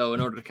 innings. So in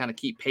order to kind of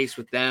keep pace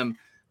with them,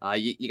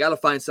 you got to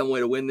find some way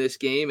to win this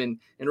game and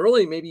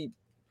really maybe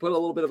put a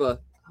little bit of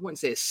I wouldn't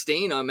say a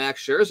stain on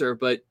Max Scherzer,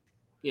 but,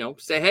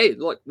 say, hey,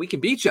 look, we can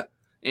beat you.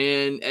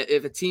 And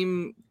if a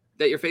team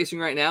that you're facing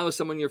right now is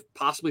someone you're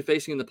possibly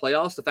facing in the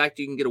playoffs, the fact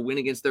you can get a win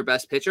against their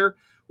best pitcher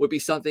would be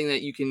something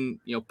that you can,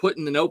 put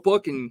in the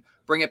notebook and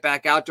bring it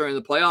back out during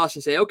the playoffs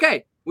and say,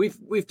 okay,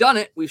 we've done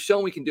it. We've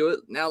shown we can do it.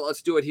 Now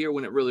let's do it here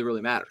when it really,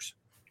 really matters.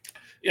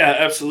 Yeah,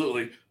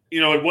 absolutely.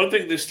 And one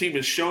thing this team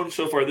has shown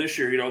so far this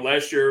year,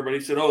 last year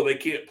everybody said, oh, they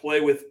can't play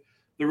with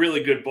the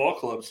really good ball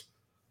clubs.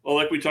 Well,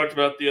 like we talked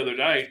about the other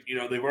night,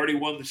 they've already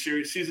won the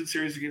season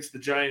series against the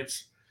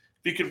Giants.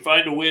 If you can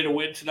find a way to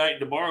win tonight and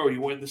tomorrow,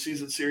 you win the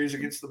season series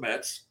against the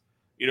Mets.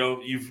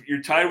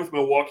 You're tied with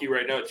Milwaukee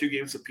right now at 2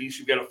 games apiece.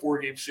 You've got a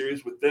 4-game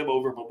series with them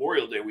over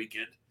Memorial Day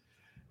weekend.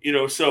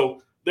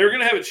 So they're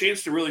going to have a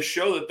chance to really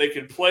show that they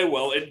can play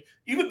well. And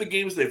even the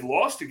games they've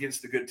lost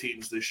against the good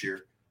teams this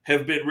year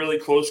have been really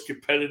close,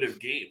 competitive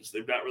games.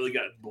 They've not really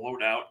gotten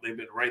blown out. They've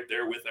been right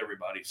there with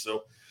everybody.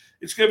 So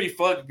it's going to be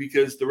fun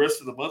because the rest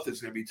of the month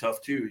is going to be tough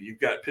too.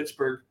 You've got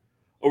Pittsburgh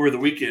over the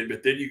weekend,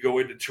 but then you go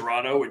into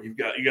Toronto and you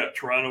got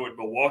Toronto and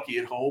Milwaukee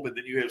at home, and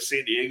then you have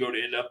San Diego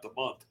to end up the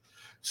month.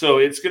 So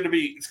it's going to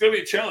be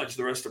a challenge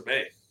the rest of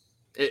May.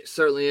 It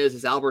certainly is.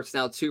 As Albert's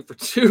now 2 for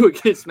 2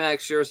 against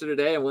Max Scherzer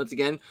today, and once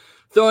again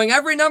throwing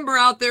every number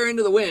out there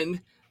into the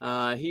wind.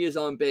 He is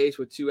on base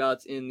with 2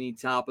 outs in the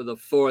top of the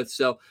 4th.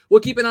 So we'll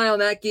keep an eye on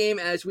that game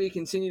as we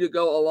continue to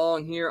go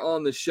along here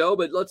on the show.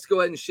 But let's go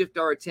ahead and shift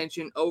our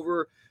attention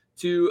over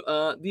to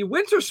the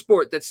winter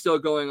sport that's still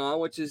going on,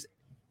 which is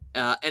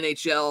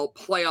NHL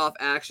playoff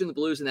action. The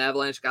Blues and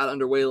Avalanche got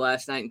underway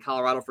last night in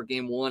Colorado for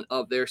game 1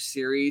 of their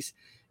series.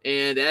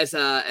 And as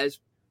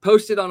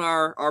posted on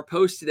our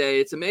post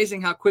today, it's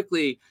amazing how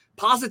quickly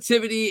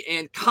positivity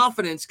and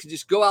confidence could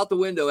just go out the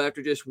window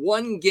after just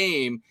one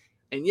game.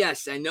 And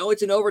yes, I know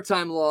it's an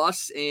overtime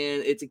loss,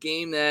 and it's a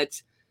game that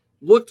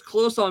looked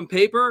close on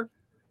paper,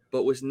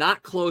 but was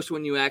not close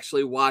when you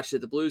actually watched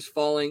it. The Blues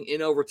falling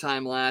in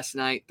overtime last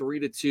night,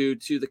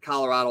 3-2 to the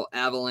Colorado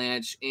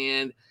Avalanche.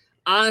 And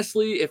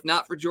honestly, if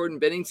not for Jordan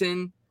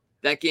Binnington,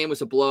 that game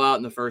was a blowout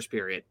in the first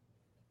period.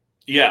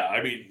 Yeah,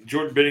 I mean,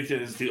 Jordan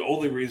Binnington is the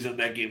only reason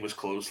that game was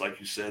close.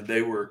 Like you said,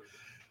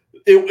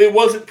 it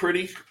wasn't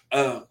pretty.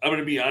 I'm going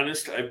to be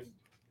honest. I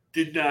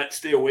did not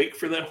stay awake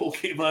for that whole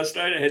game last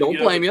night. Don't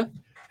blame you.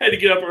 I had to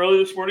get up early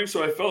this morning,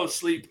 so I fell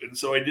asleep, and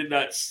so I did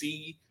not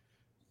see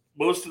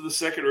most of the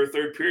second or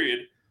third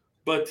period.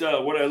 But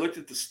when I looked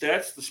at the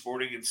stats this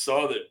morning and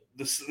saw that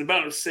the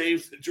amount of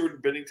saves that Jordan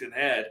Binnington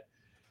had,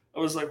 I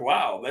was like,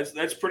 wow,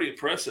 that's pretty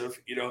impressive.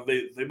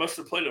 They must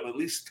have played him at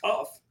least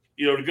tough,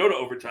 to go to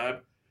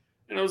overtime.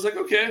 And I was like,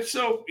 okay,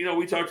 so,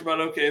 we talked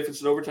about, okay, if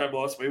it's an overtime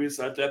loss, maybe it's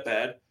not that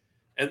bad.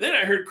 And then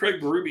I heard Craig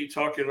Berube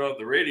talking on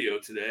the radio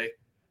today,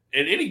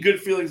 and any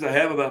good feelings I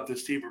have about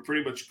this team are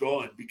pretty much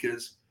gone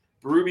because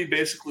Berube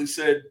basically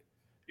said,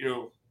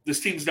 this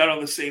team's not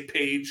on the same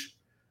page.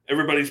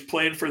 Everybody's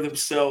playing for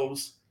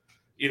themselves,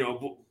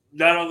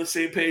 not on the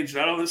same page,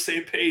 not on the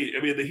same page.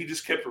 I mean, he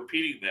just kept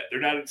repeating that. They're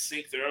not in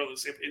sync. They're not on the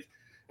same page.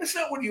 That's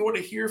not what you want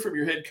to hear from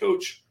your head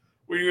coach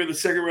when you're in the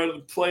second round of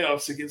the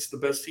playoffs against the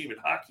best team in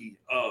hockey.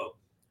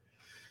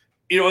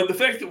 And the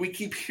fact that we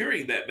keep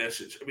hearing that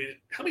message. I mean,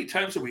 how many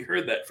times have we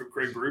heard that from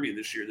Craig Berube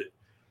this year that,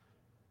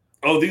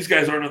 these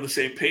guys aren't on the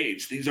same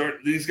page.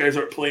 These guys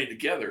aren't playing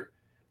together.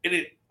 And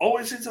it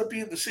always ends up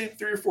being the same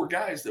 3 or 4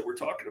 guys that we're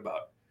talking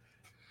about.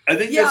 I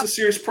think that's a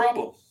serious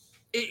problem.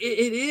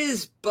 It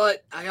is,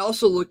 but I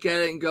also look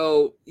at it and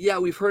go, yeah,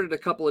 we've heard it a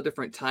couple of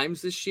different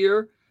times this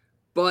year,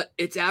 but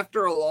it's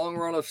after a long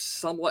run of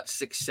somewhat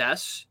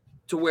success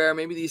to where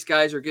maybe these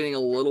guys are getting a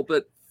little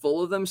bit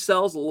full of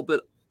themselves, a little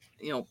bit,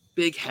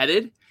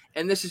 big-headed.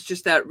 And this is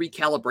just that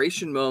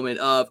recalibration moment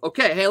of,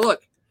 okay, hey,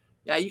 look,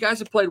 yeah, you guys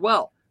have played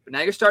well, but now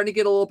you're starting to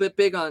get a little bit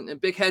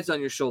big heads on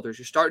your shoulders.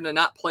 You're starting to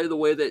not play the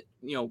way that,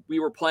 we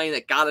were playing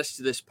that got us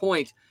to this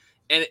point.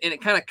 And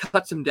it kind of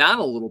cuts them down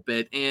a little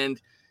bit.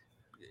 And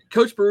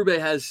Coach Berube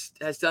has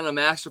done a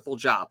masterful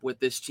job with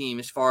this team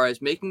as far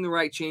as making the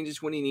right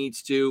changes when he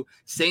needs to,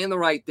 saying the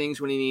right things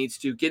when he needs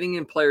to, getting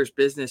in players'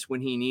 business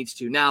when he needs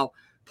to. Now,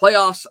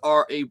 playoffs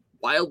are a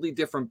wildly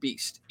different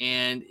beast,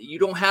 and you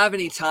don't have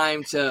any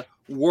time to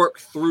work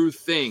through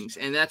things.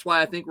 And that's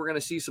why I think we're going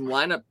to see some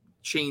lineup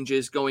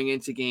changes going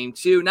into game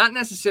 2. Not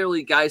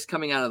necessarily guys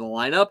coming out of the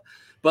lineup,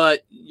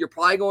 but you're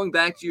probably going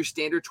back to your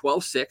standard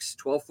 12-6,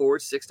 12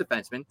 forwards, 6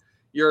 defensemen.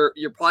 You're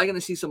probably going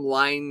to see some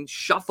line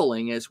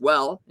shuffling as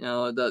well. You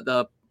know,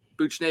 the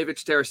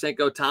Buchnevich,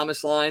 Tarasenko,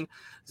 Thomas line,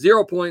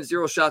 0 points,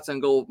 0 shots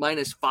on goal,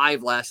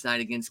 -5 last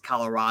night against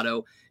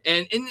Colorado.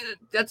 And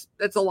that's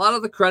a lot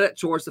of the credit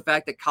towards the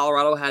fact that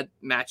Colorado had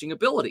matching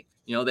ability.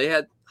 You know, they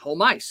had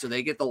home ice, so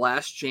they get the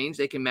last change.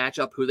 They can match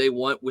up who they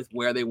want with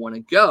where they want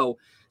to go.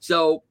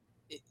 So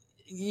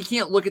you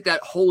can't look at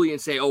that wholly and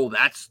say, oh,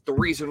 that's the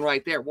reason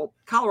right there. Well,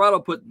 Colorado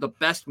put the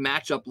best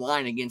matchup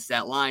line against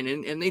that line,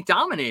 and they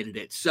dominated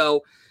it.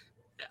 So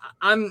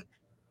I'm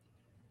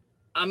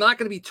not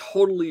going to be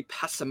totally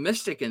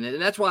pessimistic in it,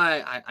 and that's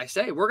why I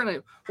say we're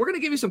gonna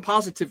give you some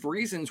positive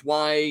reasons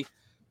why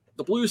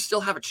the Blues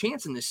still have a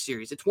chance in this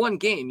series. It's one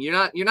game. You're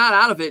not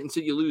out of it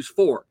until you lose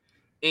 4,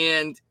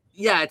 and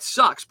yeah, it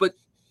sucks. But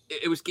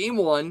it was game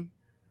 1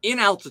 in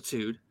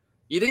altitude.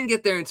 You didn't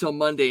get there until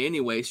Monday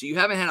anyway, so you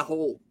haven't had a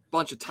whole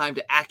bunch of time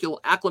to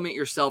acclimate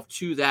yourself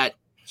to that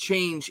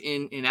change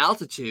in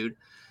altitude,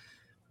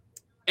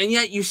 and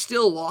yet you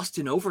still lost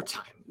in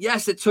overtime.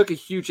 Yes, it took a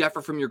huge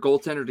effort from your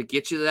goaltender to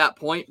get you to that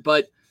point,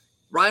 but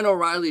Ryan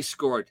O'Reilly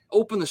scored,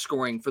 opened the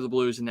scoring for the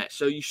Blues in that,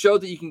 so you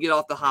showed that you can get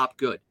off the hop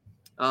good.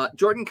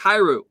 Jordan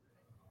Kyrou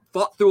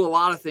fought through a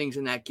lot of things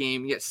in that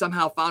game, yet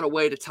somehow found a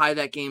way to tie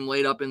that game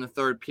late up in the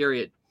third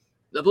period.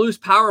 The Blues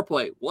power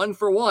play, 1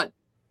 for 1.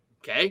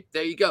 Okay,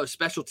 there you go.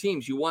 Special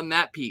teams, you won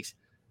that piece.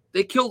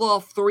 They killed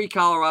off 3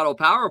 Colorado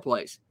power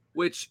plays,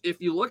 which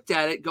if you looked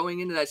at it going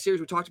into that series,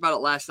 we talked about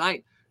it last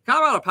night,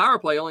 Colorado power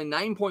play only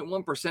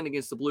 9.1%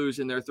 against the Blues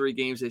in their 3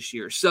 games this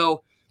year.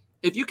 So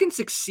if you can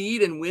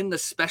succeed and win the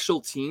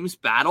special teams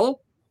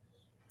battle,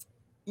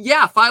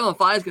 yeah,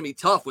 5-on-5 is going to be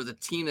tough with a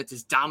team that's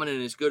as dominant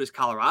and as good as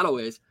Colorado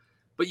is,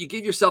 but you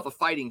give yourself a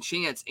fighting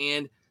chance.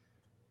 And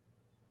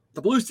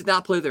the Blues did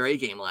not play their A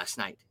game last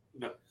night.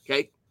 No.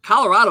 Okay.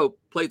 Colorado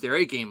played their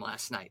A game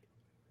last night.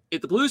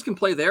 If the Blues can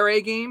play their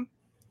A game,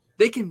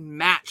 they can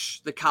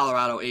match the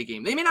Colorado A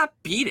game. They may not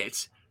beat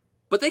it,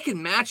 but they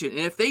can match it. And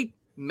if they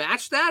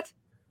match that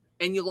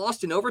and you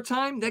lost in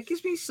overtime, that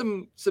gives me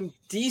some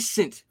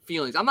decent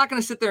feelings. I'm not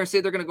going to sit there and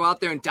say they're going to go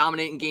out there and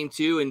dominate in game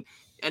 2 and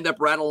end up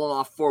rattling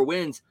off 4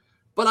 wins,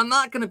 but I'm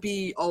not going to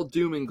be all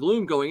doom and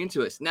gloom going into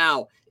this.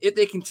 Now, if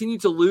they continue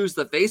to lose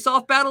the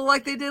faceoff battle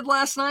like they did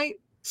last night,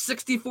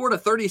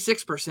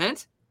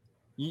 64-36%,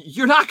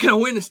 you're not going to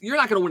win this. You're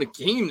not going to win a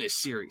game this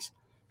series.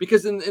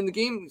 Because in the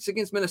games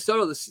against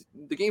Minnesota,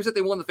 the games that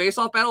they won the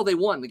faceoff battle, they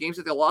won. The games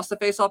that they lost the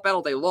faceoff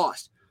battle, they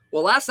lost.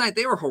 Well, last night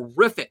they were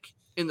horrific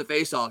in the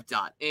faceoff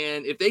dot.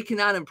 And if they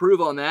cannot improve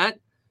on that,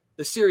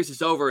 the series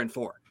is over in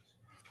 4.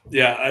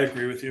 Yeah, I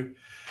agree with you.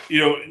 You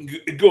know,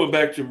 going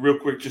back to real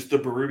quick, just the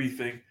Berube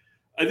thing,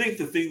 I think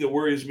the thing that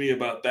worries me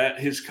about that,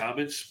 his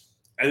comments,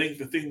 I think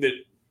the thing that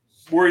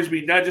worries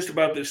me not just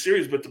about this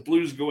series, but the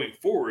Blues going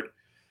forward,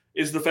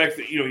 is the fact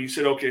that, you know, you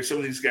said, okay, some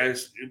of these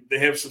guys, they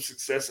have some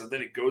success and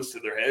then it goes to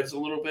their heads a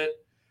little bit.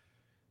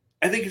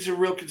 I think it's a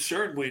real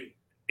concern when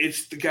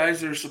it's the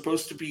guys that are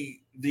supposed to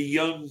be the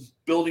young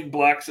building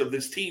blocks of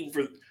this team.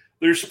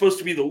 They're supposed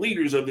to be the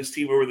leaders of this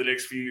team over the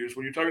next few years.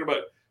 When you're talking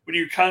about, when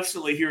you're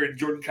constantly hearing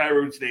Jordan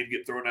Kyrou's name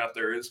get thrown out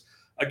there as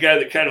a guy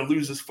that kind of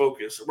loses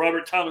focus.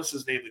 Robert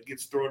Thomas's name that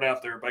gets thrown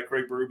out there by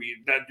Craig Berube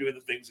and not doing the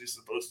things he's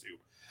supposed to.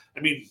 I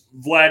mean,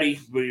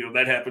 Vladdy, you know,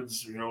 that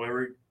happens, you know,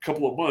 every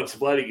couple of months.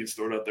 Vladdy gets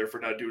thrown out there for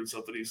not doing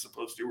something he's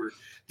supposed to or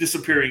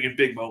disappearing in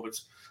big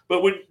moments.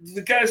 But when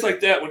the guys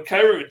like that, when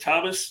Kyrou and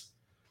Thomas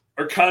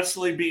are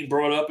constantly being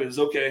brought up as,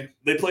 okay,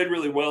 they played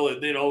really well,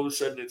 and then all of a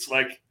sudden it's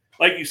like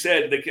you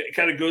said, it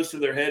kind of goes to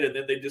their head and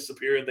then they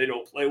disappear and they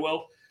don't play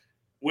well.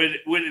 When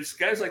it's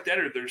guys like that,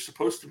 they're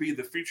supposed to be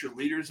the future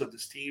leaders of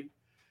this team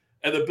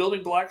and the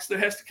building blocks, that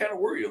has to kind of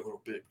worry a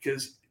little bit,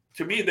 because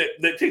to me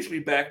that takes me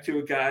back to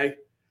a guy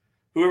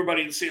who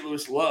everybody in St.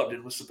 Louis loved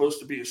and was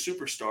supposed to be a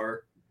superstar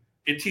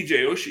in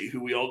TJ Oshie,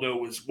 who we all know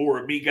was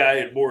more a me guy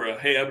and more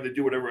a, hey, I'm going to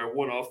do whatever I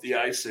want off the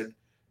ice and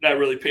not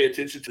really pay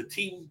attention to the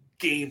team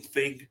game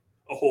thing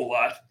a whole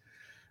lot.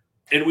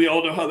 And we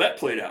all know how that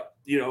played out.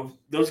 You know,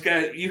 those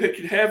guys, you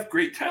can have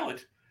great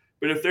talent,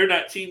 but if they're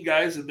not team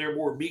guys and they're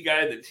more me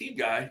guy than team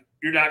guy,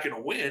 you're not going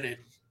to win. And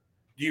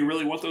do you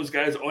really want those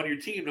guys on your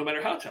team no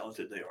matter how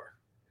talented they are?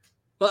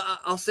 Well,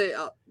 I'll say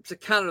to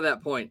counter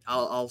that point,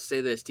 I'll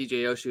say this: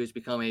 TJ Oshie has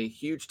become a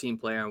huge team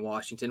player in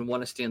Washington,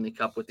 won a Stanley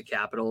Cup with the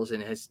Capitals,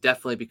 and has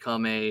definitely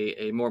become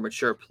a more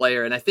mature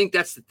player. And I think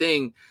that's the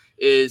thing,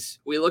 is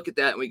we look at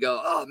that and we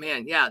go, oh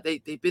man, yeah,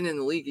 they've been in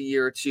the league a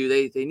year or two.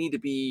 They need to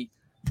be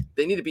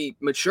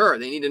mature.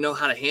 They need to know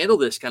how to handle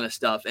this kind of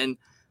stuff. And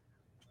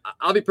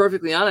I'll be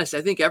perfectly honest,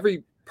 I think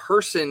every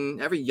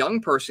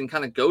young person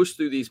kind of goes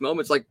through these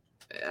moments. Like,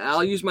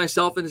 I'll use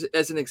myself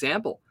as an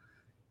example.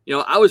 You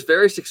know, I was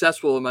very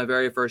successful in my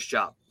very first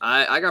job.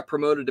 I got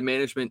promoted to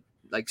management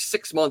like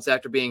 6 months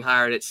after being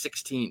hired at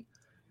 16.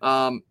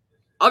 I'll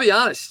be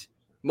honest,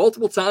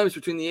 multiple times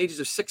between the ages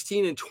of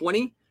 16 and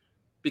 20,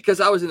 because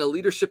I was in a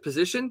leadership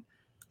position,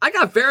 I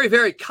got very,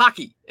 very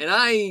cocky, and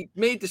I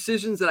made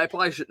decisions that I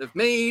probably shouldn't have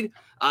made.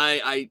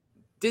 I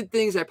did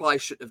things I probably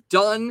shouldn't have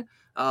done.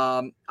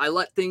 I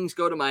let things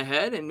go to my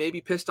head and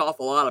maybe pissed off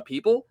a lot of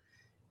people.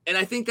 And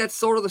I think that's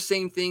sort of the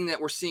same thing that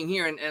we're seeing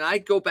here. And I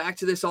go back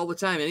to this all the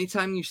time.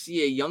 Anytime you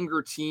see a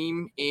younger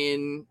team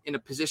in a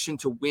position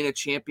to win a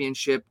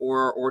championship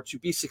or to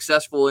be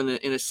successful in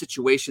a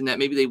situation that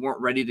maybe they weren't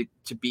ready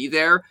to be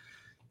there,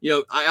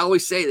 I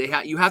always say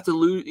you have to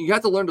lose. You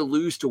have to learn to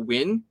lose to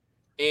win.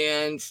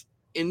 And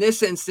in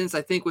this instance,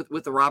 I think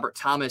with the Robert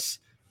Thomas,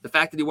 the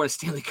fact that he won a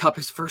Stanley Cup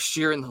his first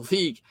year in the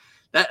league,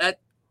 that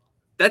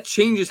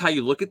changes how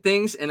you look at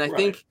things. And I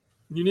think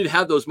you need to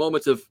have those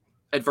moments of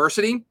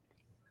adversity.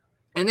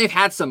 And they've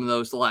had some of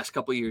those the last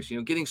couple of years,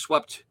 getting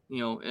swept,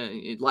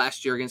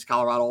 last year against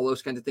Colorado, all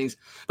those kinds of things.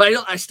 But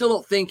I still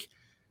don't think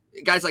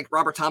guys like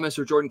Robert Thomas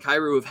or Jordan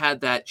Kyrou have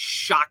had that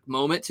shock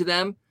moment to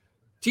them.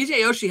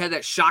 TJ Oshie had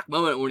that shock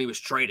moment when he was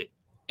traded.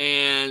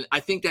 And I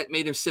think that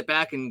made him sit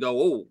back and go,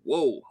 oh,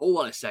 whoa, hold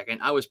on a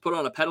second. I was put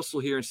on a pedestal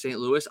here in St.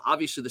 Louis.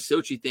 Obviously, the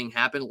Sochi thing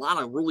happened. A lot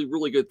of really,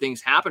 really good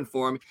things happened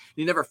for him.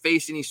 He never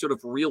faced any sort of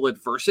real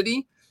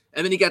adversity.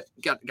 And then he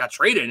got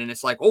traded, and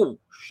it's like, oh,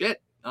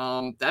 shit.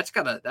 That's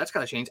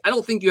gotta change. I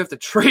don't think you have to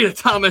trade a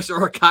Thomas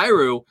or a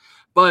Kyrou,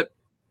 but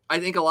I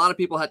think a lot of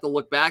people have to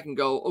look back and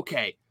go,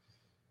 okay,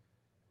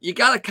 you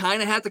gotta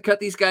kind of have to cut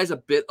these guys a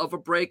bit of a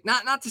break.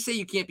 Not to say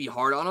you can't be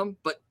hard on them,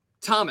 but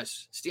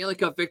Thomas, Stanley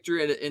Cup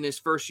victory in his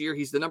first year.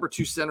 He's the number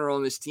 2 center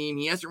on this team.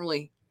 He hasn't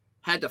really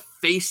had to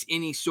face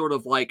any sort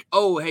of like,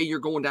 oh, hey, you're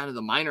going down to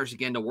the minors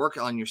again to work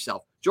on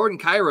yourself. Jordan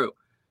Kyrou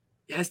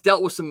has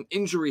dealt with some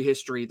injury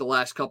history the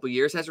last couple of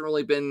years. Hasn't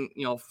really been,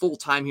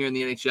 full-time here in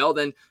the NHL.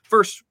 Then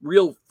first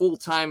real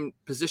full-time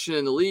position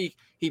in the league,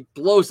 he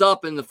blows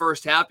up in the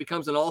first half,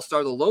 becomes an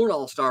all-star, the lone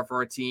all-star for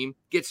our team,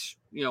 gets,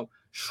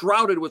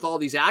 shrouded with all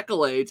these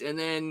accolades. And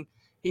then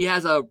he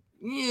has a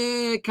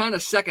kind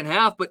of second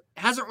half, but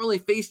hasn't really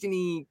faced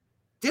any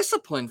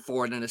discipline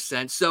for it in a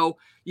sense. So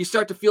you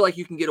start to feel like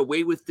you can get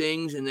away with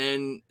things, and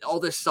then all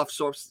this stuff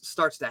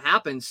starts to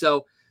happen.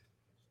 So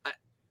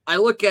I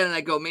look at it and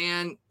I go,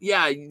 man,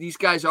 yeah, these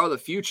guys are the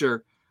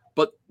future,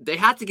 but they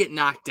have to get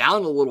knocked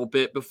down a little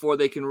bit before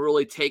they can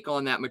really take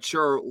on that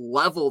mature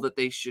level that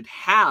they should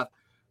have.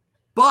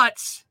 But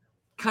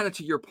kind of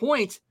to your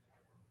point,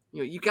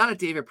 you got a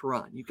David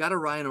Perron, you got a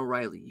Ryan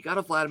O'Reilly, you got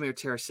a Vladimir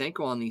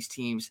Tarasenko on these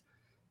teams.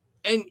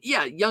 And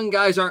yeah, young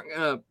guys aren't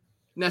going to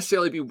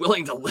necessarily be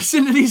willing to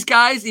listen to these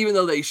guys, even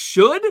though they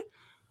should,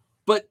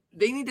 but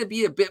they need to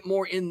be a bit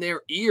more in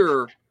their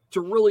ear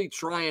to really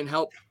try and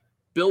help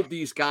build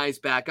these guys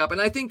back up.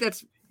 And I think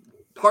that's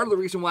part of the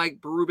reason why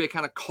Berube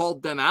kind of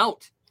called them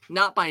out,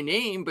 not by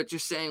name, but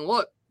just saying,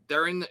 look,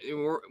 we're in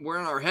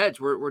our heads.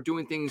 We're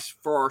doing things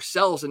for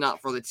ourselves and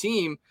not for the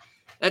team.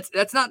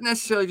 That's not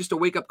necessarily just a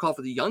wake-up call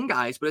for the young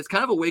guys, but it's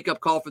kind of a wake-up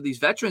call for these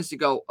veterans to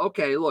go,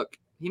 okay, look,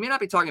 he may not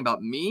be talking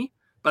about me,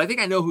 but I think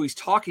I know who he's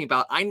talking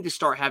about. I need to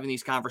start having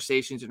these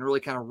conversations and really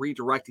kind of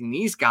redirecting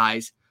these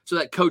guys so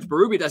that Coach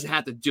Berube doesn't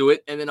have to do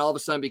it, and then all of a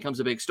sudden becomes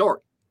a big story.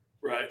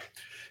 Right.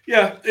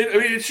 Yeah,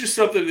 it's just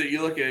something that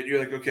you look at and you're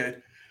like, okay.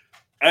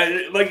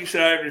 Like you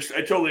said,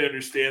 I totally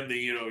understand the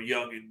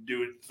young and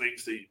doing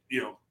things that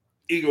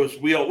egos.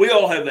 We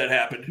all have that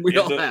happen. We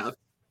all have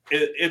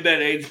in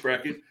that age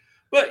bracket.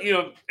 But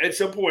at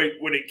some point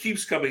when it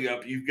keeps coming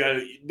up,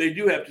 they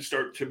do have to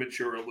start to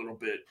mature a little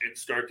bit and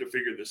start to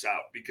figure this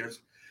out, because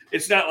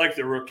it's not like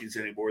they're rookies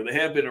anymore. They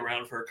have been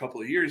around for a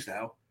couple of years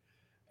now,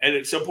 and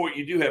at some point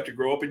you do have to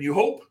grow up. And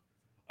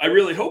I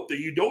really hope that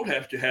you don't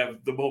have to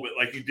have the moment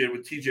like you did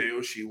with TJ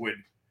Oshie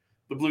when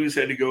the Blues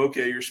had to go,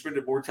 okay, you're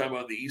spending more time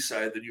on the east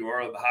side than you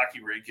are on the hockey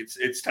rink.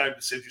 It's time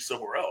to send you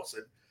somewhere else.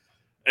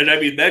 And I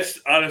mean, that's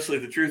honestly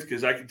the truth,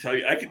 because I can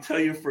tell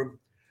you from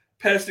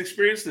past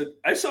experience that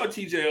I saw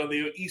TJ on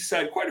the east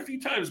side quite a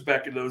few times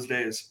back in those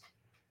days.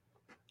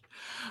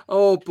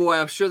 Oh boy,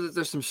 I'm sure that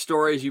there's some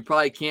stories you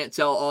probably can't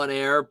tell on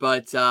air,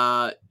 but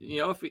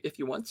if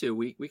you want to,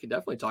 we can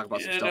definitely talk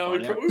about some stuff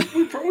on air.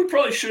 We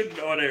probably shouldn't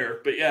on air,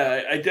 but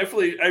yeah, I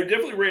definitely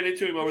ran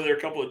into him over there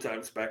a couple of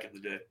times back in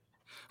the day.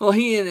 Well,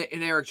 he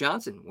and Eric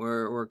Johnson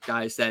were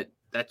guys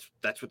that's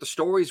what the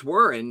stories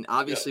were, and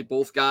obviously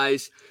both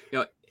guys,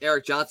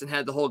 Eric Johnson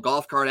had the whole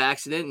golf cart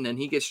accident, and then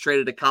he gets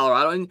traded to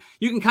Colorado, and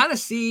you can kind of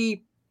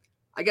see,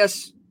 I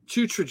guess,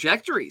 two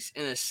trajectories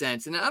in a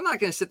sense. And I'm not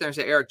going to sit there and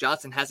say Eric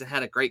Johnson hasn't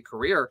had a great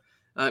career.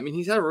 I mean,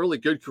 he's had a really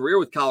good career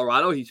with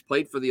Colorado. He's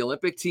played for the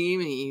Olympic team,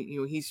 and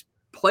he's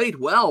played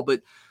well,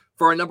 but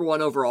for a number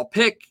 1 overall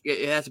pick,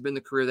 it hasn't been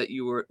the career that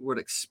you would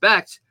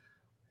expect.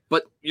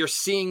 But you're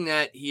seeing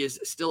that he is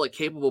still a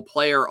capable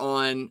player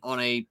on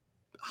a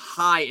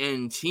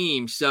high-end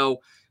team.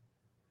 So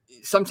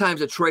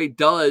sometimes a trade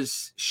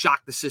does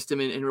shock the system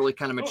and really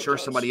kind of mature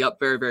somebody up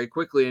very, very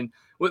quickly. And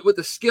with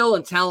the skill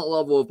and talent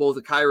level of both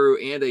a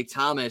Kyrou and a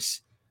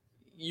Thomas,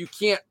 you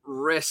can't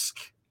risk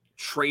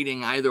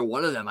trading either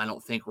one of them, I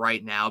don't think,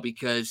 right now,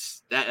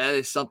 because that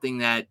is something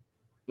that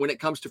when it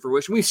comes to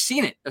fruition, we've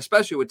seen it,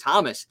 especially with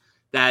Thomas,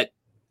 that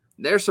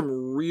there's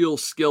some real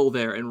skill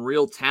there and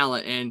real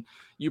talent. And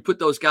you put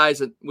those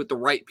guys with the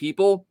right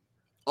people,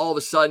 all of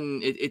a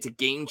sudden it's a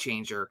game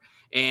changer.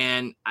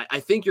 And I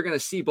think you're going to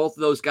see both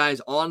of those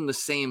guys on the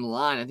same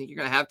line. I think you're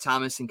going to have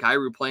Thomas and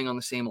Kyrou playing on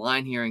the same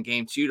line here in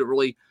game 2 to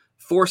really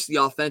force the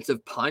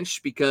offensive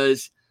punch,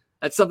 because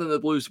that's something the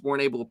Blues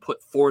weren't able to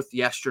put forth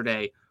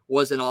yesterday,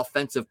 was an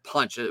offensive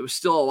punch. It was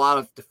still a lot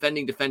of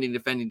defending.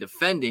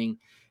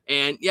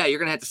 And yeah, you're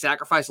going to have to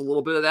sacrifice a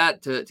little bit of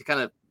that to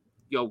kind of,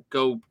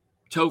 go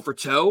toe for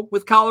toe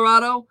with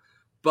Colorado.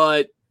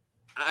 But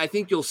I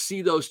think you'll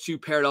see those two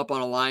paired up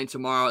on a line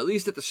tomorrow, at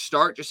least at the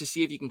start, just to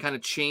see if you can kind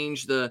of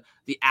change the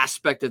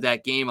aspect of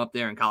that game up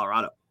there in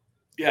Colorado.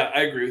 Yeah,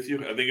 I agree with you.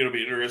 I think it'll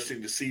be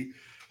interesting to see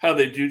how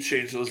they do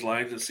change those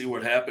lines and see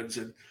what happens.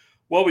 And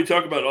while we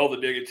talk about all the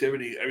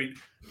negativity, I mean,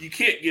 you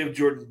can't give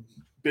Jordan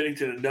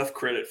Binnington enough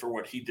credit for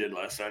what he did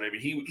last night. I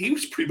mean, he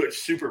was pretty much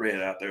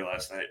Superman out there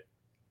last night.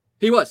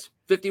 He was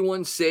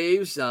 51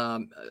 saves, a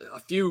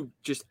few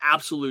just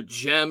absolute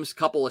gems,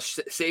 couple of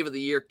save of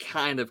the year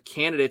kind of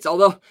candidates.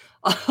 Although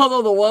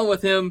the one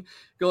with him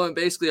going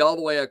basically all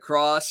the way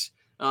across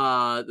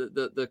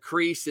the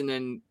crease and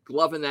then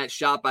gloving that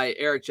shot by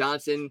Eric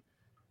Johnson,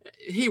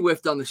 he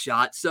whiffed on the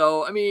shot.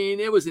 So, I mean,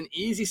 it was an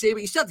easy save,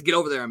 but you still have to get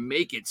over there and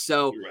make it.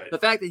 So Right. The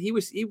fact that he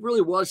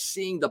really was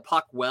seeing the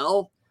puck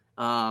well,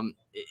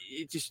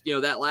 it just,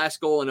 that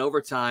last goal in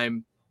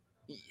overtime,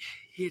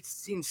 he had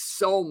seen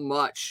so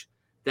much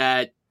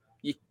that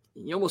you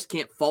almost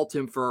can't fault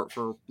him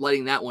for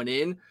letting that one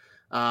in.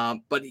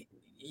 But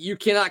you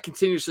cannot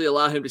continuously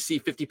allow him to see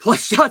 50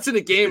 plus shots in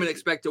a game and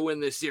expect to win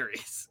this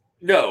series.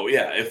 No,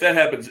 yeah. If that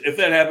happens,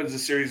 the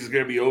series is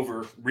going to be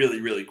over really,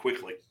 really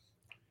quickly.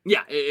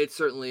 Yeah, it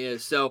certainly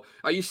is. So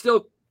are you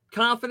still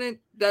confident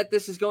that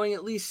this is going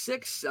at least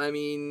 6? I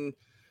mean,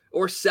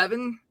 or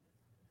 7?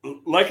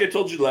 Like I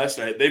told you last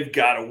night, they've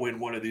got to win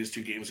one of these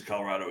 2 games in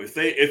Colorado. If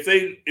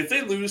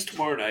they lose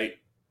tomorrow night,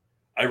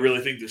 I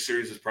really think the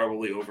series is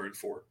probably over in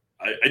 4.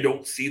 I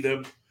don't see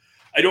them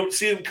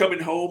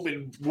coming home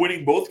and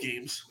winning both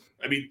games.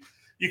 I mean,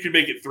 you can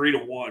make it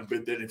 3-1,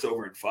 but then it's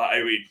over in 5.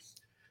 I mean,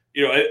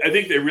 I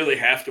think they really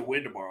have to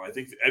win tomorrow. I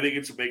think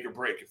it's a make or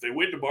break. If they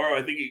win tomorrow,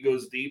 I think it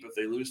goes deep. If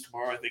they lose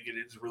tomorrow, I think it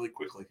ends really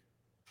quickly.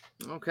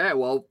 Okay,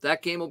 well,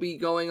 that game will be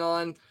going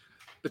on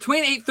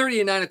between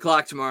 8:30 and 9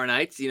 o'clock tomorrow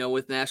night.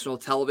 With national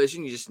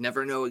television, you just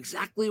never know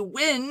exactly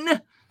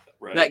when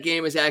that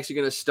game is actually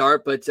going to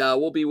start, but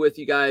we'll be with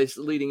you guys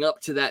leading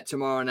up to that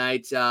tomorrow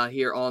night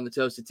here on the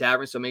Toasted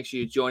Tavern, so make sure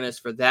you join us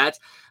for that.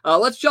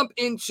 Let's jump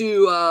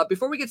into,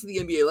 before we get to the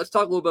NBA, let's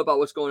talk a little bit about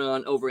what's going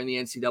on over in the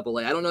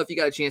NCAA. I don't know if you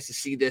got a chance to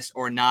see this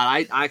or not.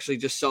 I actually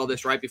just saw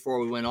this right before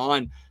we went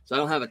on, so I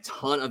don't have a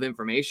ton of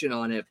information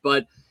on it,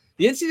 but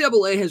the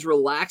NCAA has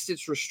relaxed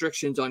its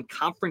restrictions on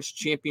conference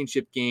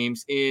championship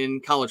games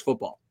in college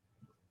football.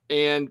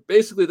 And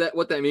basically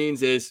what that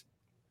means is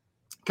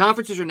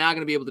conferences are now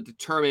going to be able to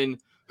determine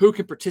who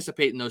can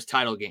participate in those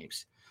title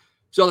games.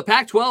 So the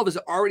Pac-12 has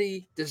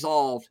already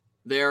dissolved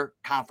their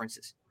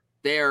conferences.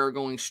 They are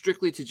going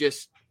strictly to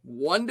just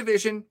one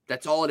division.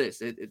 That's all it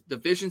is.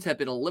 Divisions have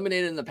been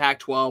eliminated in the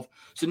Pac-12.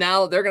 So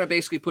now they're going to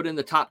basically put in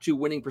the top 2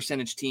 winning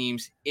percentage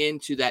teams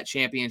into that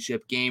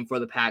championship game for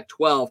the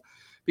Pac-12.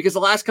 Because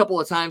the last couple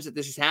of times that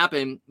this has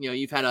happened,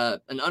 you've had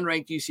an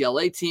unranked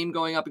UCLA team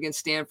going up against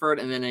Stanford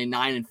and then a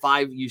 9-5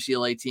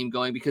 UCLA team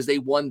going because they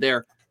won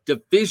their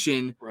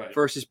division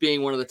versus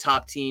being one of the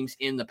top teams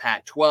in the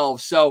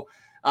Pac-12. So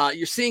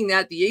you're seeing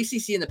that the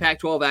ACC and the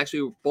Pac-12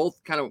 actually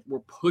both kind of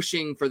were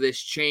pushing for this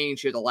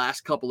change here the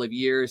last couple of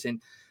years.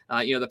 And,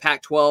 the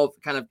Pac-12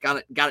 kind of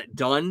got it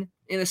done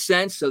in a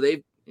sense. So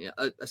they've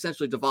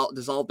essentially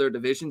dissolved their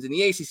divisions, and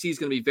the ACC is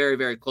going to be very,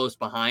 very close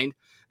behind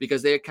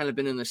because they've kind of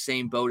been in the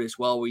same boat as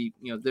well.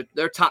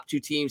 Their top 2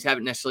 teams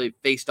haven't necessarily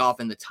faced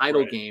off in the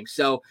title game.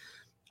 So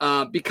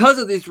because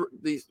of these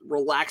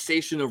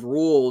relaxation of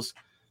rules,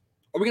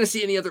 are we going to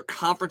see any other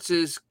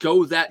conferences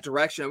go that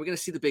direction? Are we going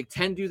to see the Big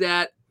Ten do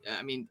that?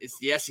 I mean, is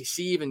the SEC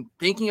even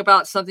thinking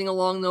about something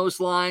along those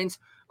lines?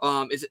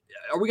 Are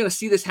we going to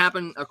see this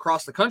happen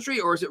across the country,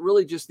 or is it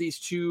really just these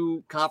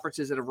 2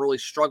 conferences that have really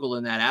struggled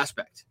in that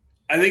aspect?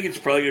 I think it's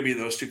probably going to be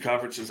those 2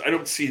 conferences. I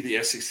don't see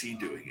the SEC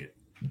doing it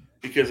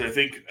because I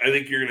think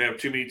you're going to have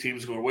too many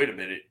teams going, wait a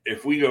minute,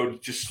 if we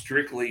just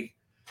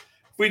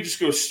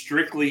go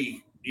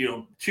strictly,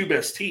 2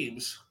 best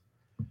teams,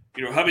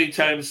 how many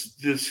times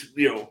does,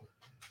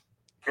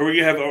 are we going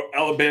to have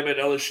Alabama and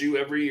LSU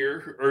every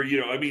year? Or,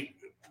 I mean,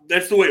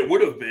 that's the way it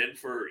would have been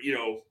for,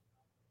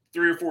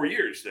 3 or 4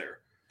 years there.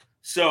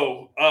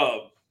 So,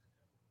 I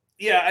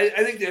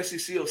think the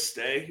SEC will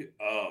stay.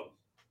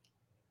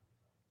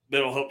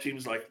 That'll help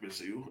teams like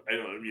Mizzou.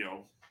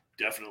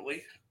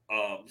 Definitely.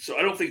 So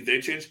I don't think they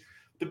change.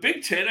 The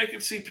Big Ten I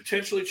can see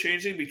potentially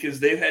changing because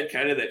they've had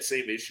kind of that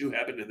same issue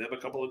happen to them a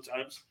couple of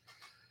times.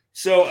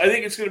 So I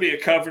think it's going to be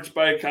a conference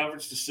by a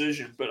conference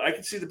decision, but I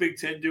can see the Big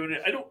Ten doing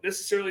it. I don't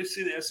necessarily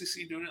see the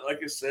SEC doing it.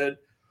 Like I said,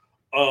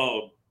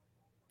 the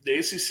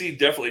ACC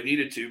definitely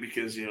needed to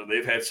because,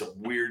 they've had some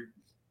weird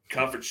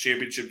conference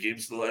championship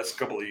games the last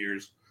couple of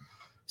years.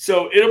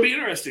 So it'll be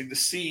interesting to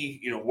see,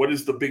 what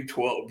is the Big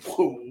 12,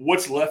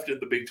 what's left in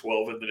the Big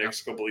 12 in the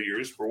next couple of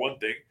years, for one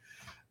thing.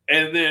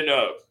 And then,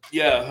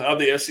 how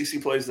the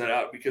SEC plays that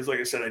out. Because, like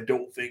I said, I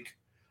think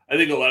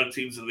a lot of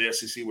teams in the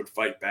SEC would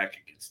fight back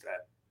against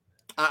that.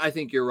 I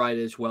think you're right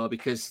as well,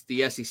 because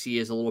the SEC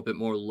is a little bit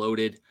more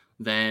loaded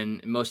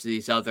than most of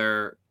these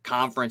other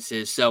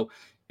conferences. So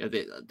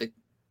the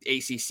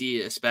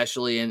ACC,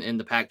 especially, in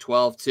the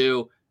Pac-12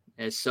 too,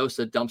 as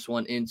Sosa dumps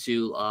one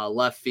into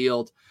left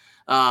field.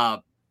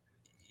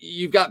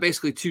 You've got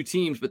basically two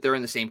teams, but they're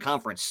in the same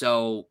conference.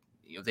 So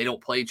they don't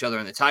play each other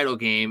in the title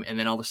game. And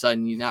then all of a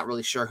sudden you're not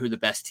really sure who the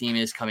best team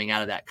is coming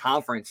out of that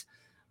conference.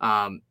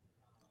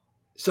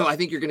 So I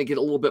think you're going to get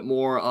a little bit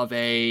more of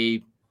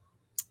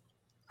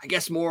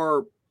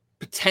more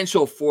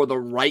potential for the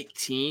right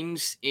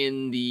teams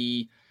in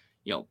the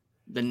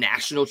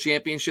national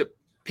championship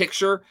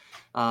picture.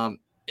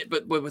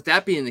 But with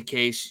that being the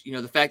case,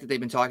 the fact that they've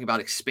been talking about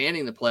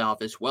expanding the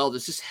playoff as well,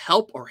 does this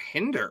help or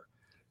hinder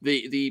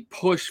the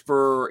push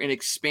for an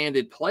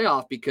expanded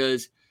playoff?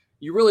 Because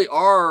you really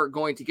are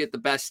going to get the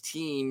best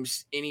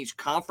teams in each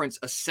conference,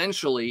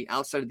 essentially,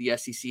 outside of the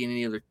SEC and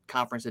any other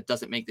conference that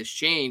doesn't make this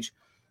change.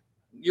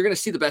 You're going to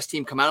see the best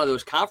team come out of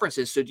those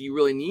conferences. So do you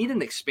really need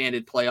an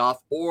expanded playoff,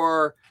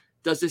 or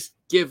does this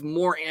give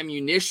more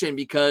ammunition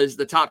because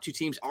the top two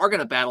teams are going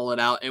to battle it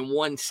out and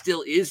one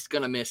still is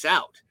going to miss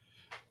out?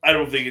 I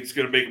don't think it's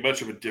going to make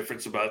much of a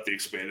difference about the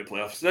expanded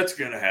playoffs. That's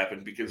going to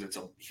happen because it's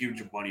a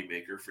huge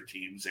moneymaker for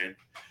teams and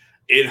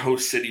in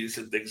host cities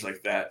and things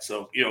like that.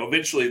 So,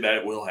 eventually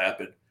that will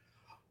happen.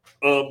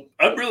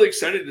 I'm really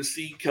excited to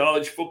see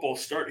college football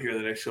start here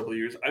the next couple of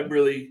years.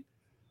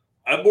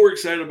 I'm more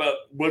excited about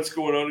what's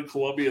going on in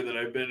Columbia than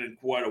I've been in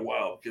quite a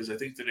while, because I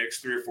think the next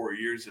 3 or 4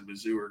 years in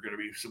Mizzou are going to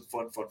be some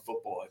fun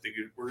football. I think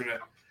we're going to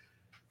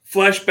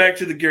flash back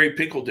to the Gary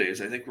Pinkel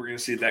days. I think we're going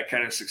to see that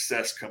kind of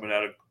success coming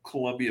out of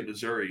Columbia,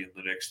 Missouri in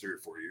the next 3 or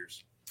 4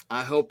 years.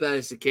 I hope that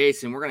is the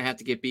case, and we're going to have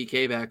to get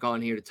BK back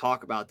on here to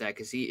talk about that,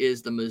 because he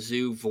is the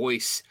Mizzou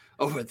voice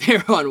over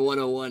there on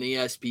 101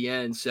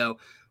 ESPN. So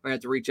we're going to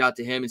have to reach out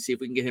to him and see if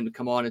we can get him to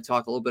come on and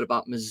talk a little bit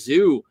about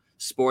Mizzou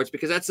sports,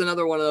 because that's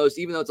another one of those,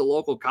 even though it's a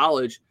local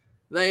college,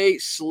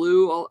 these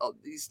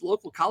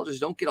local colleges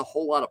don't get a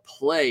whole lot of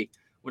play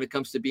when it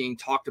comes to being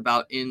talked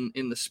about in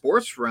the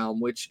sports realm,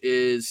 which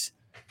is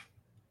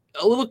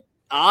a little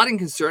odd and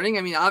concerning.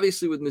 I mean,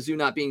 obviously with Mizzou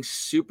not being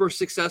super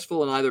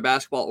successful in either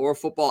basketball or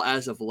football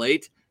as of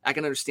late, I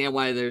can understand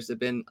why there's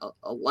been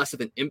a less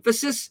of an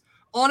emphasis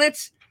on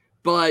it.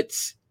 But,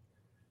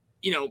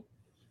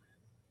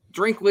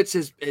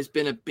 Drinkwitz has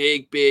been a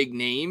big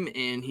name,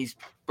 and he's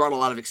brought a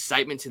lot of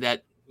excitement to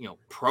that,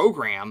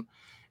 program.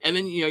 And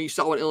then, you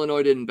saw what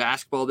Illinois did in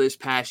basketball this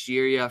past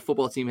year. Yeah,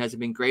 football team hasn't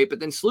been great, but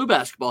then SLU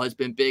basketball has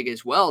been big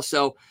as well.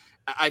 So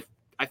I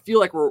feel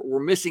like we're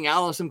missing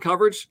out on some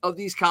coverage of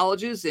these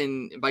colleges,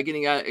 and by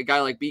getting a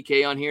guy like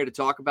BK on here to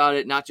talk about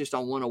it, not just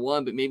on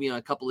 101, but maybe on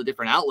a couple of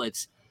different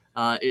outlets,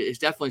 is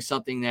definitely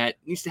something that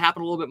needs to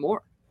happen a little bit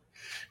more.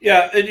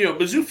 Yeah, and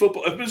Mizzou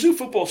football. If Mizzou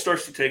football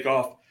starts to take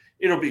off,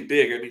 it'll be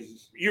big. I mean,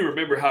 you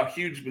remember how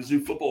huge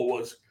Mizzou football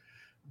was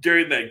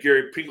during that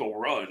Gary Pinkel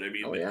run. I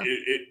mean,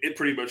 it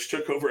pretty much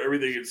took over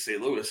everything in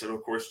St. Louis, and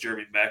of course,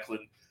 Jeremy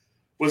Macklin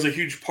was a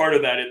huge part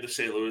of that in the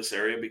St. Louis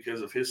area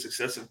because of his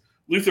success. And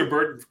Luther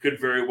Burden could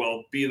very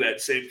well be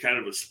that same kind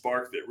of a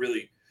spark that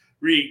really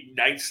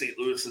reignites St.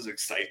 Louis's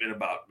excitement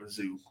about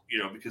Mizzou,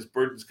 because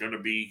Burden's going to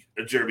be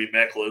a Jeremy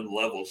Macklin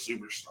level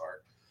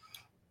superstar.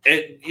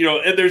 And,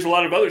 and there's a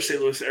lot of other St.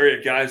 Louis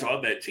area guys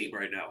on that team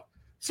right now.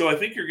 So I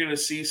think you're going to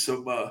see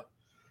some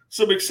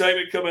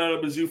excitement come out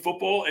of Mizzou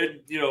football.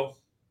 And,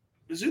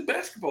 Mizzou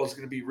basketball is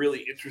going to be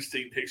really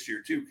interesting next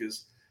year too,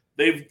 because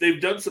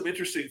they've done some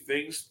interesting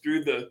things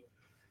through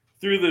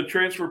the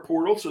transfer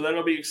portal, so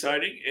that'll be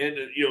exciting. And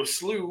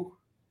SLU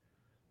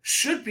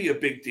should be a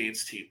big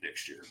dance team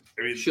next year.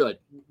 I mean,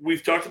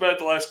 we've talked about it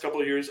the last couple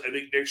of years. I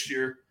think next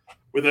year,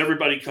 with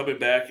everybody coming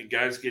back and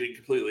guys getting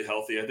completely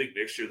healthy, I think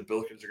next year the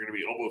Billikens are going to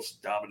be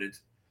almost dominant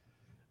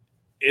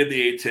in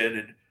the A10.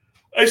 And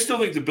I still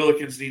think the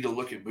Billikens need to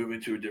look and move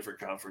into a different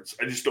conference.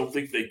 I just don't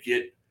think they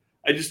get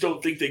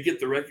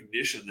the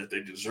recognition that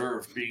they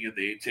deserve being in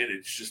the A10.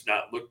 It's just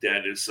not looked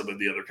at as some of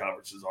the other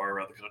conferences are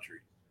around the country.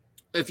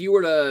 If you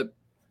were to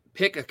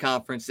pick a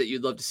conference that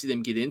you'd love to see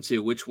them get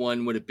into, which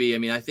one would it be? I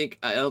mean, I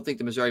don't think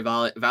the Missouri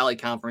Valley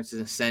Conference, in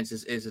a sense,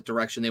 is a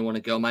direction they want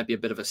to go. Might be a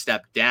bit of a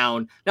step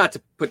down, not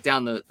to put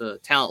down the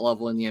talent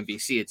level in the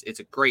MVC. It's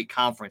a great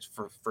conference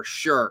for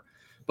sure.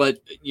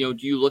 But, do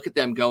you look at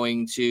them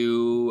going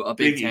to a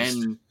Big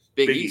Ten,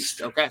 Big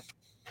East? Okay.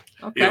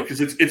 Because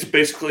it's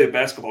basically a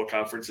basketball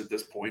conference at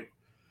this point.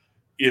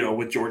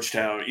 With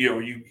Georgetown,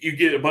 you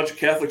get a bunch of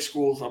Catholic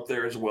schools up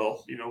there as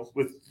well,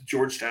 with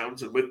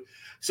Georgetowns and with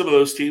some of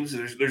those teams.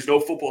 There's no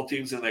football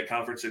teams in that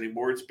conference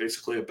anymore. It's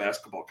basically a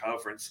basketball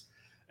conference.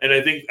 And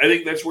I think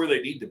that's where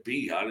they need to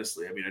be,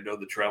 honestly. I mean, I know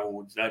the travel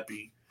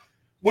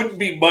wouldn't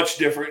be much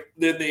different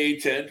than the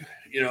A10.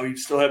 You'd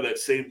still have that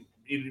same,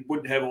 you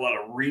wouldn't have a lot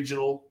of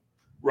regional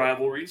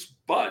rivalries,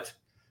 but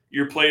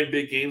you're playing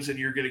big games, and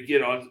you're going to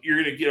get on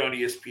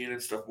ESPN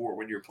and stuff more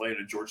when you're playing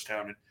in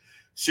Georgetown and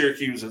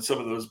Syracuse and some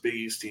of those Big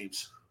East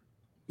teams.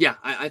 Yeah,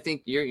 I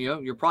think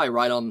you're probably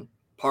right on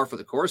par for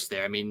the course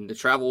there. I mean, the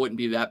travel wouldn't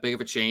be that big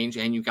of a change,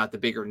 and you got the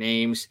bigger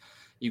names,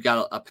 you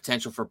got a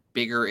potential for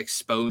bigger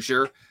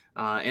exposure,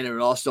 and it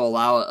would also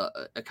allow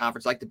a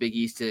conference like the Big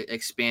East to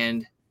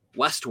expand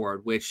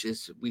westward, which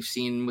is we've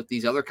seen with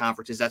these other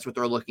conferences. That's what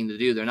they're looking to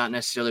do. They're not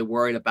necessarily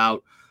worried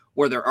about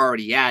where they're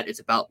already at. It's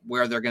about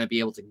where they're going to be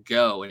able to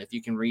go, and if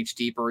you can reach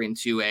deeper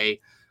into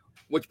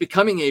what's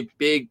becoming a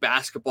big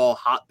basketball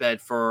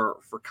hotbed for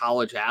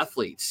college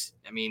athletes.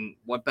 I mean,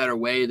 what better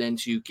way than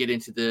to get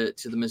into the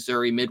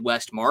Missouri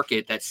Midwest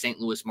market, that St.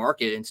 Louis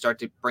market, and start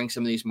to bring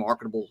some of these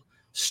marketable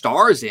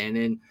stars in.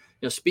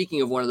 And,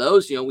 speaking of one of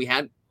those, we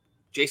had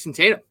Jason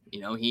Tatum.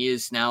 He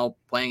is now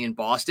playing in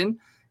Boston,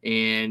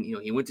 and,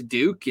 he went to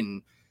Duke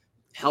and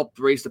helped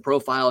raise the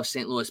profile of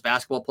St. Louis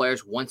basketball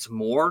players once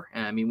more.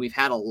 And I mean, we've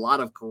had a lot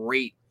of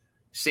great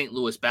St.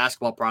 Louis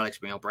basketball products,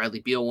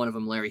 Bradley Beal, one of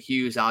them, Larry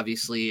Hughes,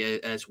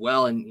 obviously, as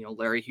well. And,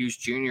 Larry Hughes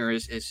Jr.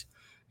 is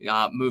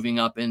moving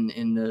up in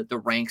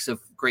the ranks of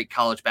great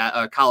college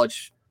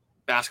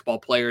basketball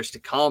players to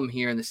come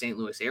here in the St.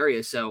 Louis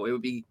area. So it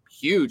would be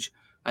huge,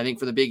 I think,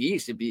 for the Big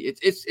East.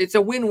 It's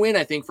a win-win,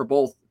 I think, for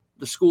both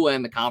the school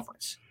and the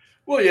conference.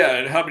 Well, yeah.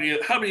 And how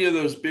many of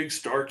those big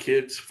star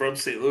kids from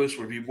St. Louis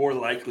would be more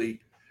likely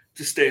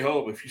to stay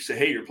home if you say,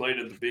 hey, you're playing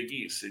in the Big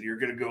East and you're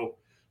going to go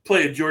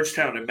play in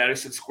Georgetown and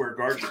Madison Square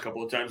Garden a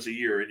couple of times a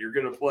year, and you're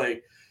going to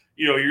play,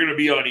 you're going to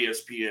be on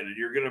ESPN, and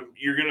you're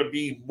going to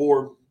be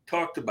more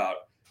talked about.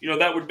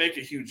 That would make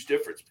a huge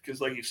difference because,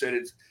 like you said,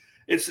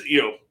 I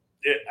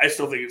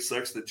still think it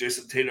sucks that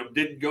Jason Tatum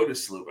didn't go to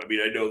SLU. I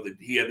mean, I know that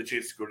he had the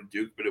chance to go to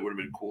Duke, but it would have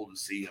been cool to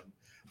see him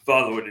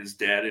following his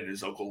dad and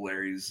his uncle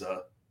Larry's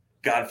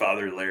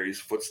godfather Larry's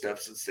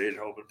footsteps and stayed at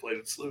home and played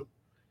at SLU.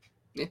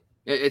 Yeah.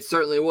 It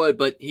certainly would,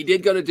 but he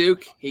did go to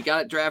Duke. He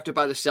got drafted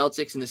by the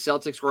Celtics, and the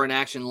Celtics were in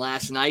action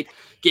last night.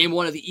 Game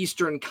 1 of the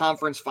Eastern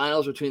Conference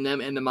Finals between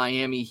them and the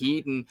Miami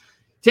Heat. And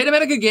Tatum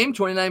had a good game,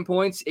 29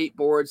 points, 8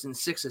 boards, and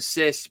 6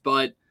 assists.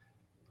 But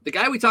the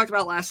guy we talked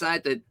about last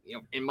night that,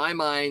 in my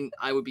mind,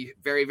 I would be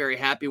very, very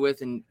happy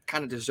with and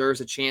kind of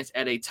deserves a chance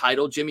at a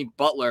title, Jimmy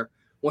Butler,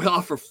 went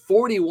off for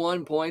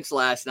 41 points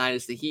last night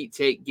as the Heat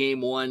take Game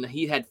 1.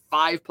 He had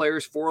 5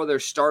 players, 4 of their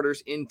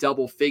starters in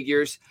double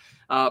figures.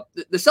 The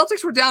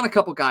Celtics were down a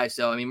couple guys,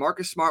 though. I mean,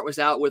 Marcus Smart was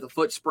out with a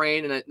foot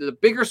sprain, and the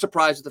bigger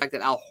surprise was the fact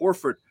that Al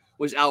Horford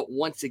was out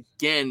once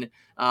again.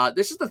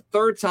 This is the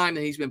 3rd time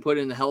that he's been put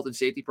in the health and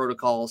safety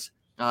protocols.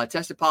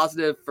 Tested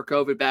positive for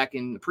COVID back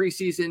in the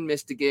preseason,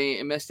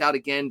 missed out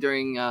again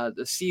during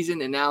the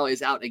season, and now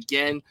is out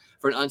again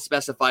for an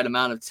unspecified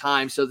amount of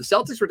time. So the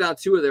Celtics were down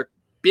 2 of their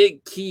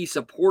big key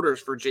supporters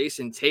for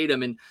Jason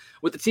Tatum, and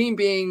with the team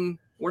being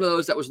one of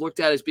those that was looked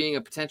at as being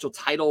a potential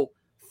title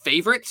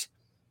favorite,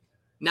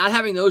 not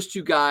having those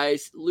 2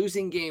 guys,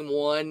 losing Game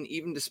 1,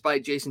 even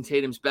despite Jason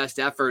Tatum's best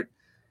effort,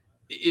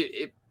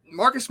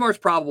 Marcus Smart's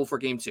probable for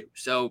Game 2.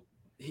 So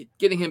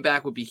getting him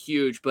back would be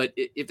huge. But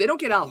if they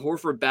don't get Al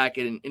Horford back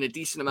in a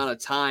decent amount of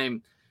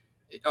time,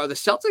 are the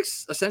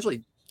Celtics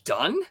essentially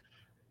done?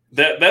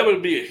 That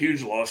would be a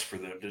huge loss for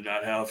them to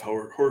not have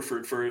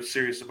Horford for a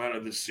serious amount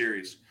of this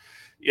series.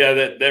 Yeah,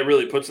 that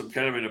really puts them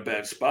kind of in a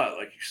bad spot,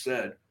 like you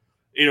said.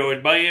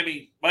 In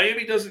Miami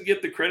doesn't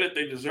get the credit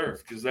they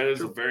deserve because that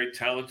is a very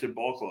talented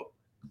ball club.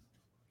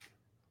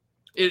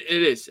 It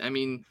is. I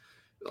mean,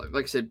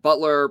 like I said,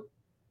 Butler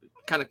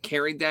kind of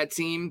carried that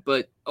team,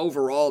 but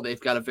overall they've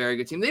got a very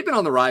good team. They've been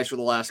on the rise for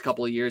the last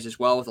couple of years as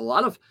well, with a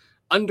lot of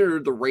under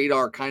the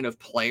radar kind of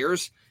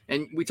players.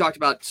 And we talked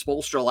about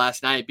Spoelstra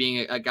last night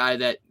being a guy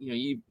that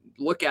you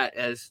look at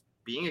as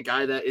being a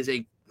guy that is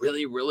a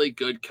really, really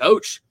good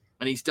coach.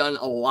 And he's done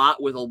a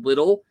lot with a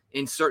little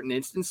in certain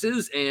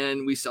instances.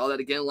 And we saw that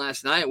again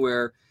last night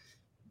where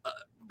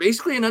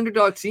basically an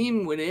underdog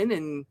team went in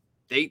and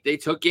they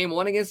took Game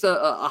 1 against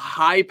a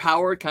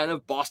high-powered kind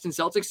of Boston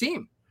Celtics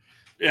team.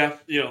 Yeah,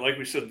 like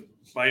we said,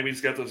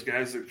 Miami's got those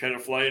guys that kind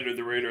of fly under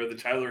the radar, the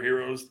Tyler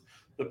Heroes,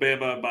 the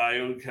Bama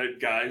Bio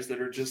guys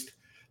that are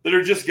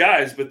just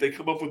guys, but they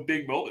come up with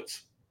big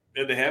moments.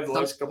 And they have the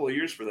last couple of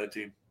years for that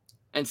team.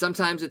 And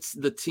sometimes it's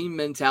the team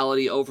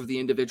mentality over the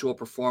individual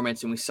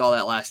performance, and we saw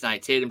that last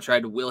night. Tatum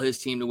tried to will his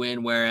team to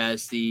win,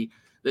 whereas the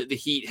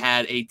Heat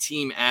had a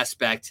team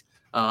aspect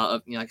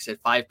of, like I said,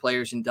 5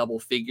 players in double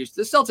figures.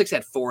 The Celtics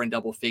had 4 in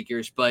double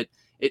figures, but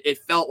it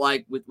felt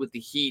like with the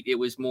Heat, it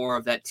was more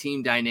of that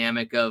team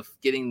dynamic of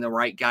getting the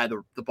right guy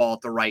the ball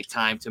at the right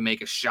time to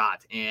make a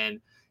shot. And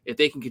if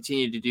they can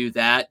continue to do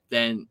that,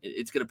 then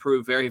it's going to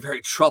prove very, very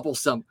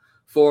troublesome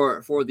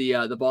for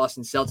the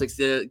Boston Celtics.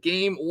 The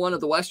Game 1 of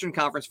the Western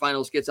Conference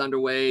Finals gets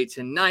underway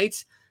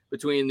tonight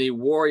between the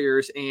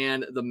Warriors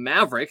and the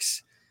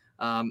Mavericks.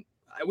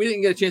 We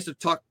didn't get a chance to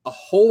talk a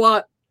whole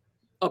lot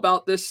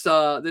about this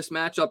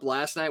matchup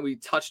last night. We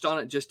touched on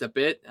it just a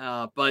bit,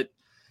 but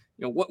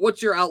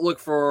what's your outlook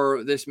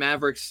for this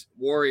Mavericks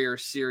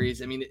Warriors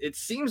series? I mean, it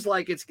seems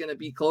like it's going to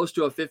be close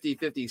to a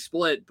 50-50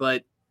 split,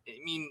 but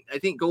I mean, I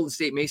think Golden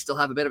State may still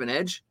have a bit of an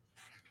edge.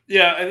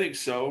 Yeah, I think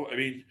so. I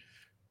mean,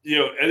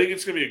 I think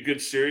it's going to be a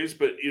good series,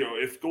 but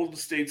if Golden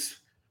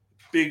State's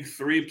big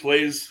three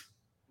plays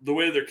the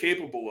way they're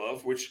capable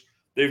of, which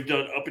they've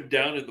done up and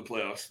down in the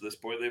playoffs to this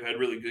point, they've had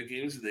really good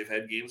games and they've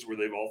had games where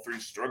they've all three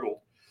struggled.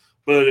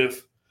 But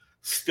if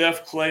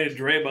Steph, Clay, and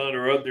Draymond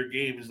are on their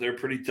games, they're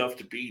pretty tough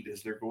to beat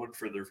as they're going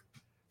for their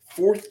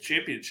fourth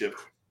championship.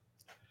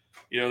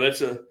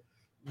 That's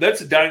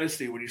a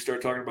dynasty when you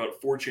start talking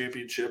about 4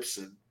 championships,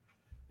 and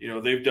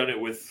they've done it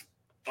with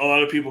a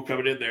lot of people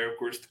coming in there. Of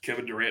course,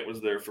 Kevin Durant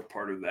was there for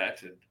part of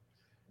that, and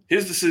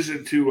his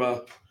decision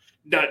to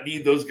not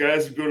need those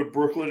guys and go to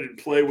Brooklyn and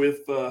play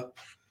with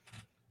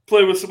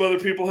some other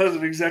people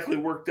hasn't exactly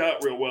worked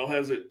out real well,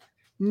 has it?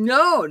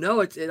 No,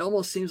 it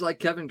almost seems like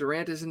Kevin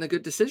Durant isn't a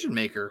good decision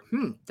maker.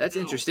 That's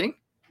interesting.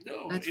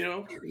 No, that's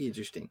very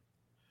interesting.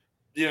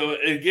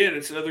 Again,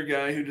 it's another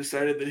guy who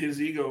decided that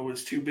his ego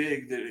was too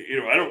big, that,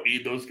 I don't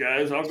need those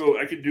guys.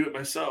 I can do it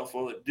myself.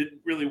 Well, it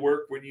didn't really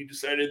work when you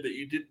decided that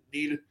you didn't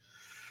need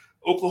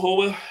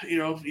Oklahoma.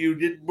 You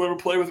didn't want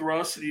to play with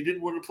Russ and you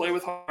didn't want to play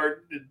with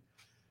Harden, and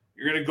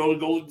you're going to go to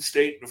Golden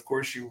State. And of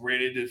course, you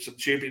ran into some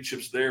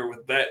championships there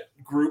with that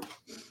group.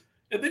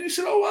 And then you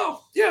said, oh,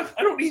 wow, yeah,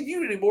 I don't need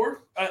you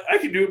anymore. I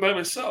can do it by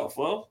myself.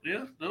 Well,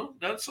 yeah, no,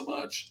 not so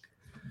much.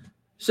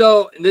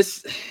 So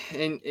this,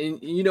 and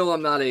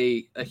I'm not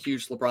a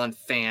huge LeBron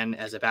fan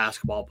as a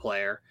basketball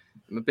player.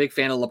 I'm a big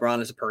fan of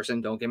LeBron as a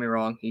person. Don't get me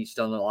wrong. He's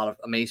done a lot of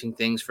amazing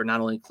things for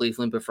not only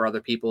Cleveland, but for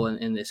other people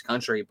in this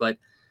country. But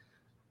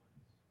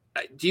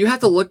do you have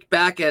to look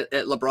back at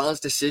LeBron's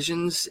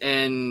decisions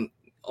and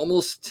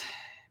almost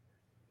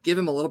give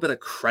him a little bit of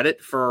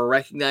credit for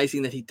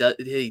recognizing that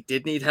he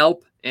did need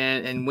help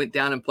and went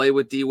down and played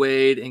with D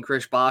Wade and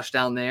Chris Bosh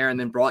down there, and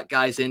then brought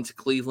guys into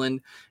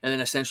Cleveland, and then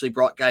essentially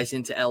brought guys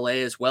into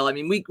LA as well? I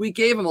mean, we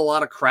gave him a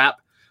lot of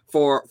crap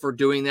for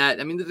doing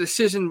that. I mean, the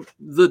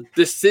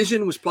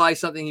decision was probably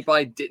something he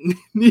probably didn't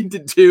need to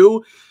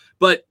do,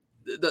 but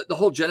the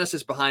whole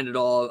genesis behind it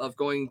all of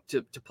going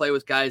to play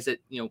with guys that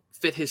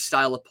fit his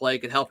style of play,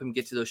 could help him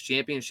get to those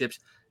championships.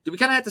 Do we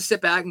kind of have to sit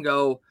back and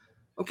go,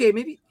 okay,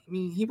 maybe,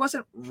 he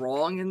wasn't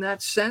wrong in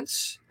that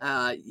sense.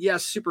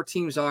 Yes, super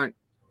teams aren't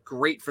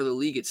great for the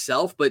league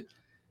itself, but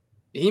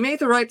he made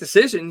the right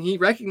decision. He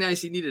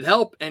recognized he needed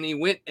help, and he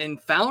went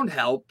and found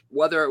help,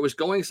 whether it was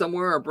going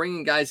somewhere or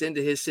bringing guys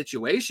into his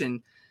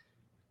situation.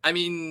 I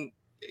mean,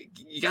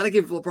 you got to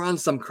give LeBron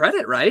some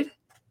credit, right?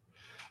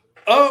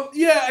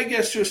 Yeah, I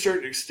guess to a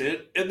certain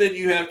extent. And then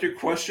you have to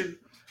question,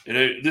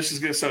 and this is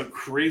going to sound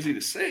crazy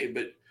to say,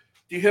 but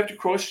do you have to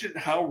question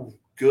how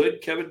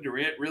good Kevin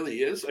Durant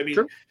really is? I mean,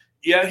 sure.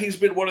 Yeah, he's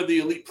been one of the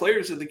elite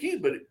players in the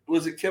game, but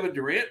was it Kevin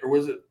Durant, or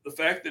was it the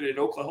fact that in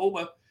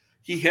Oklahoma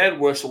he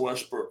had Russell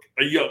Westbrook,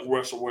 a young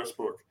Russell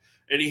Westbrook,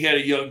 and he had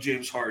a young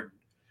James Harden,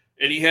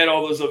 and he had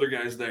all those other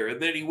guys there,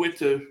 and then he went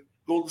to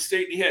Golden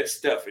State and he had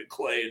Steph and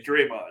Clay and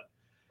Draymond,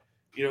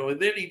 and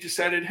then he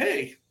decided,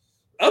 hey,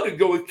 I'm going to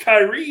go with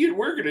Kyrie and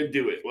we're going to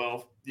do it.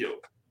 Well,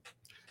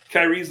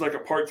 Kyrie's like a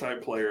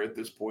part-time player at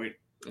this point,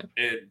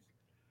 and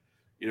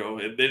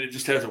and then it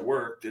just hasn't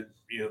worked. And,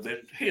 then,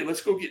 hey,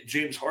 let's go get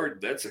James Harden.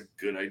 That's a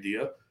good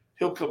idea.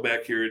 He'll come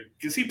back here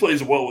because he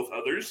plays well with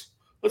others.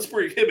 Let's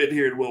bring him in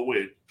here and we'll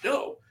win.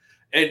 No.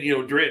 And,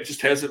 Durant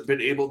just hasn't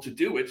been able to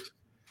do it.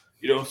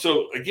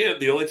 So again,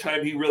 the only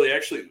time he really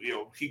actually,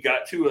 he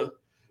got to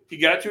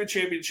a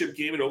championship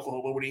game in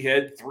Oklahoma when he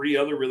had 3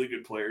 other really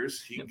good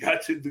players. He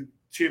got to the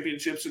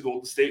championships in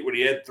Golden State when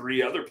he had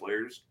 3 other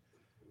players.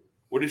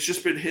 When it's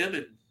just been him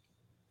and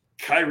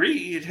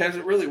Kyrie, it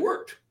hasn't really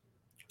worked.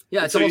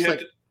 Yeah, it's almost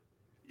like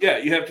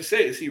you have to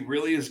say, is he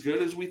really as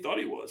good as we thought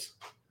he was?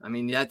 I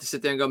mean, you have to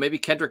sit there and go, maybe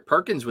Kendrick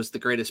Perkins was the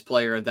greatest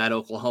player of that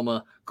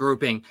Oklahoma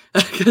grouping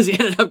because he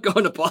ended up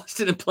going to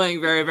Boston and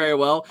playing very, very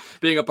well,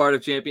 being a part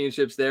of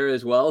championships there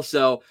as well.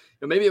 So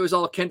maybe it was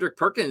all Kendrick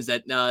Perkins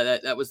that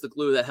was the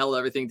glue that held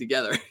everything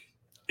together.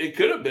 It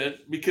could have been,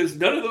 because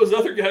none of those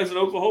other guys in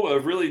Oklahoma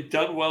have really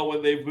done well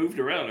when they've moved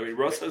around. I mean,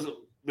 Russ hasn't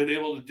been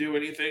able to do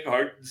anything.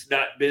 Harden's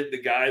not been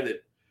the guy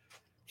that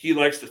he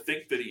likes to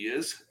think that he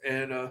is.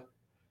 And,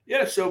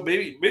 so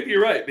maybe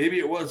you're right. Maybe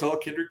it was all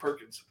Kendrick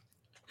Perkins.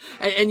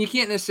 And you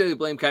can't necessarily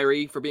blame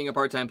Kyrie for being a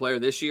part-time player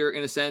this year,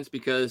 in a sense,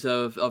 because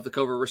of the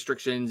COVID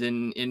restrictions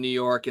in New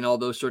York and all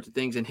those sorts of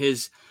things and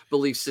his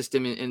belief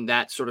system and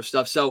that sort of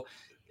stuff. So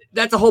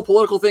that's a whole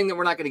political thing that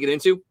we're not going to get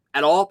into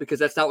at all, because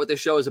that's not what this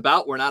show is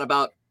about. We're not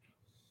about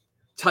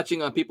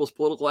touching on people's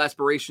political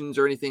aspirations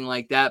or anything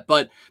like that.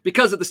 But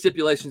because of the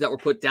stipulations that were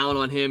put down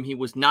on him, he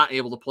was not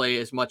able to play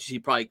as much as he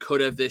probably could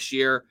have this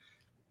year.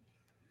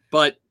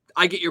 But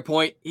I get your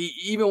point.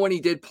 Even when he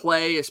did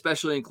play,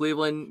 especially in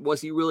Cleveland,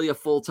 was he really a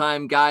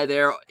full-time guy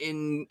there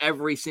in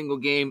every single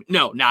game?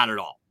 No, not at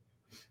all.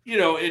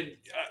 And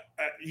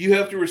you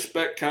have to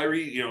respect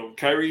Kyrie.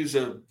 Kyrie's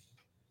a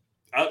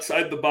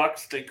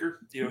outside-the-box thinker.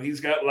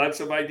 He's got lots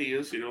of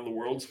ideas. The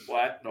world's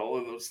flat and all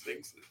of those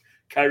things that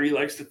Kyrie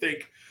likes to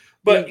think.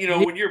 But,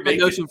 when you're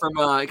making...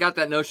 I got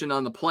that notion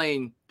on the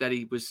plane that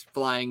he was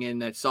flying in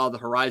that saw the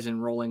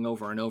horizon rolling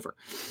over and over.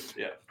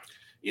 Yeah.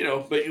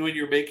 But when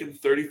you're making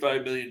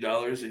 $35 million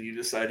and you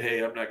decide,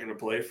 hey, I'm not going to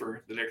play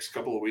for the next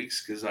couple of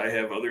weeks because I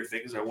have other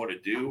things I want to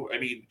do. I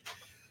mean,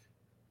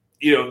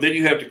 then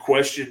you have to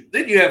question.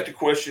 Then you have to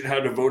question how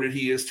devoted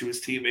he is to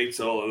his teammates,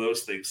 all of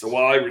those things. So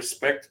while I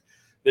respect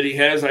that he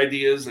has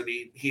ideas and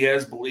he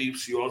has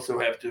beliefs, you also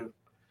have to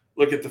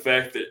look at the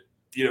fact that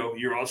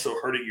you're also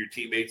hurting your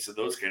teammates and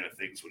those kind of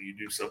things when you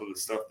do some of the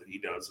stuff that he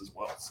does as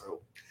well.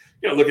 So,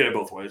 look at it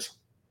both ways.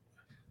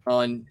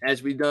 And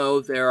as we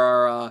know, there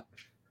are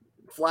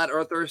flat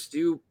earthers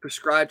do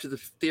prescribe to the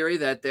theory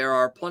that there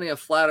are plenty of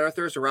flat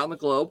earthers around the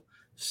globe.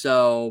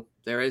 So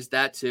there is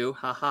that too.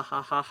 Ha ha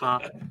ha ha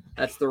ha.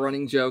 That's the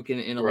running joke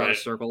in a lot of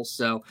circles.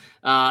 So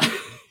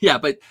yeah,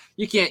 but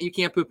you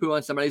can't poo-poo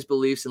on somebody's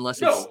beliefs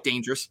unless it's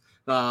dangerous.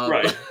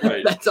 Right.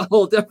 That's a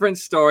whole different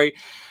story.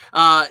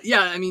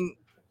 Yeah, I mean,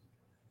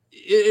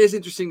 it is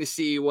interesting to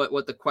see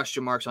what the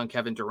question marks on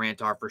Kevin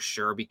Durant are for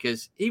sure,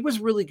 because he was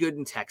really good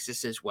in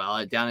Texas as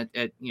well, down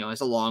at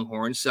as a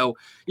Longhorn. So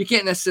you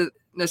can't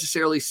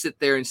necessarily sit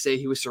there and say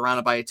he was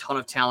surrounded by a ton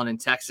of talent in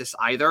Texas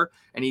either.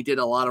 And he did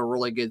a lot of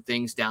really good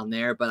things down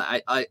there.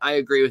 But I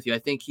agree with you. I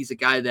think he's a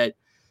guy that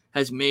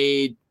has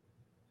made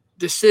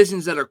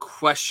decisions that are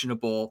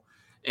questionable.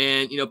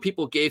 And,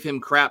 people gave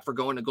him crap for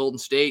going to Golden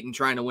State and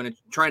trying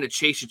to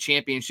chase a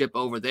championship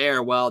over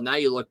there. Well, now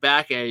you look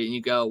back at it and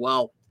you go,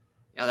 well,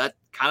 yeah, that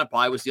kind of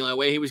probably was the only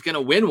way he was going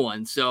to win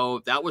one.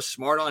 So that was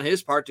smart on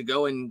his part to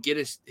go and get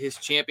his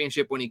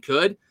championship when he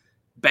could,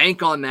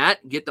 bank on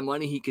that, get the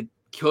money he could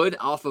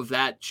off of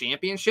that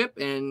championship.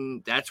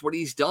 And that's what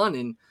he's done.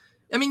 And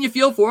I mean, you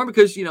feel for him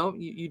because,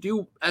 you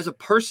do, as a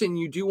person,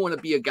 you do want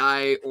to be a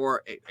guy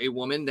or a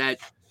woman that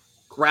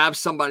grabs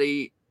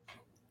somebody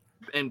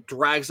and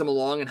drags them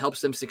along and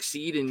helps them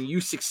succeed, and you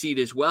succeed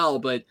as well.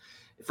 But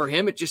for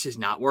him, it just has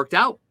not worked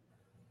out.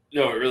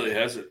 No, it really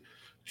hasn't.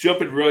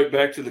 Jumping right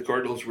back to the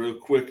Cardinals real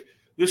quick.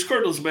 This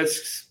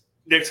Cardinals-Mets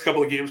next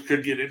couple of games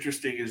could get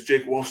interesting as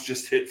Jake Walsh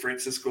just hit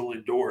Francisco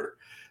Lindor.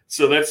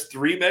 So that's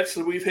 3 Mets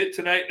that we've hit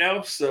tonight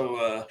now.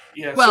 So,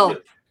 yeah. Well,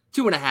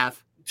 2.5.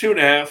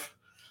 2.5.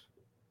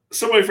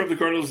 Somebody from the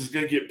Cardinals is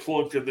going to get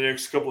plunked in the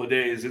next couple of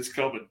days. It's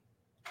coming.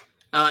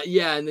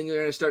 Yeah, and then you're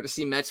going to start to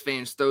see Mets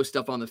fans throw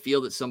stuff on the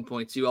field at some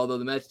point, too, although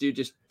the Mets do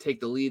just take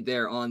the lead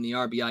there on the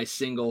RBI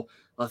single.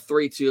 A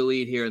 3-2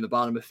 lead here in the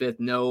bottom of 5th.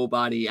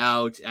 Nobody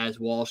out as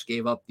Walsh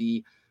gave up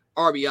the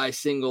RBI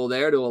single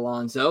there to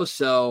Alonso.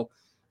 So,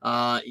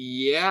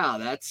 yeah,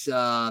 that's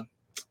not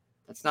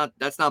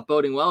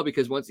boding well,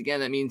 because once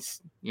again, that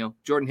means,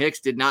 Jordan Hicks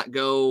did not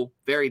go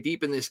very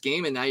deep in this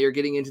game. And now you're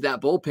getting into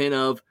that bullpen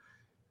of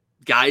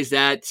guys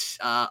that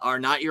are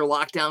not your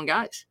lockdown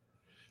guys.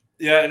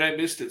 Yeah, and I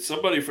missed it.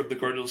 Somebody from the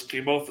Cardinals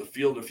came off the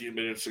field a few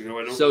minutes ago.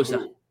 I don't Sosa.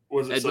 know who.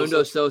 Was it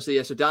Edmundo Sosa?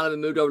 Yeah, so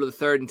Donovan moved over to the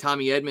third, and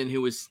Tommy Edman,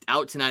 who was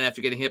out tonight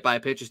after getting hit by a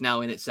pitch, is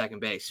now in at second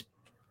base.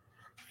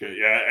 Okay,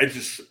 yeah, I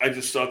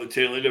just saw the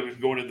tail end of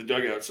it going in the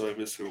dugout, so I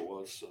missed who it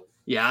was. So.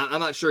 Yeah, I'm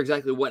not sure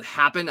exactly what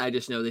happened. I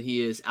just know that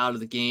he is out of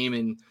the game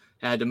and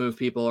had to move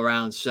people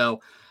around.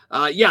 So,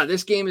 yeah,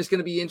 this game is going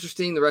to be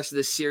interesting. The rest of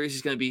this series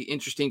is going to be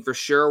interesting for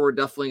sure. We're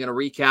definitely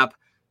going to recap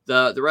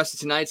the rest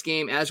of tonight's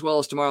game as well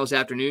as tomorrow's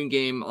afternoon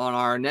game on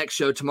our next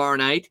show tomorrow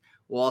night.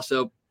 We'll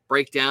also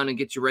break down and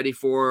get you ready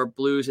for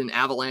Blues and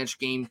Avalanche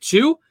game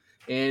 2.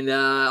 And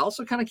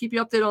also kind of keep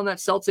you updated on that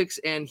Celtics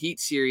and Heat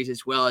series,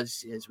 as well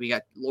as we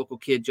got local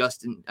kid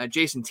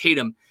Jason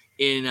Tatum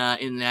in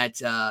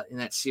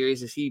that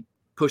series as he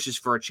pushes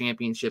for a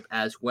championship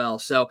as well.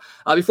 So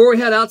before we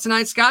head out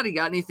tonight, Scott, you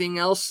got anything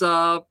else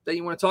that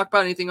you want to talk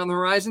about? Anything on the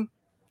horizon?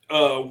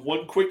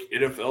 One quick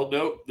NFL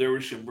note. There were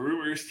some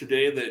rumors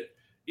today that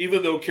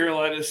even though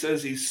Carolina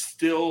says he's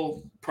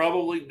still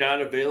probably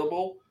not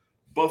available,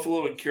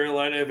 Buffalo and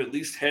Carolina have at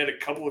least had a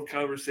couple of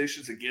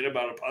conversations again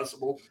about a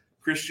possible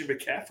Christian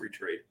McCaffrey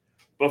trade.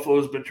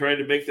 Buffalo's been trying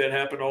to make that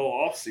happen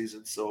all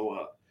offseason.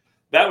 So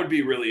that would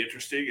be really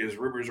interesting, as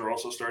rumors are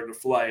also starting to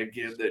fly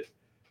again that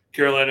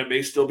Carolina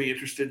may still be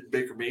interested in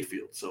Baker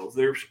Mayfield. So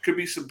there could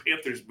be some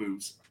Panthers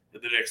moves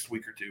in the next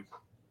week or two.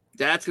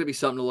 That's going to be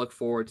something to look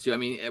forward to. I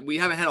mean, we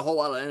haven't had a whole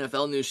lot of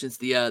NFL news since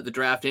the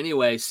draft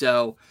anyway,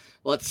 so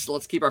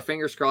let's keep our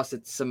fingers crossed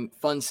that some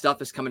fun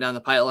stuff is coming down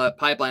the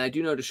pipeline. I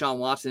do know Deshaun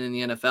Watson in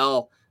the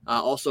NFL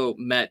also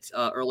met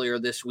earlier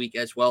this week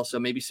as well, so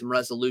maybe some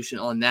resolution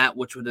on that,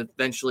 which would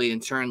eventually in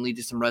turn lead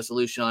to some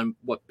resolution on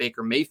what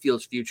Baker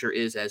Mayfield's future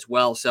is as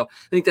well. So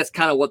I think that's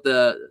kind of what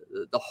the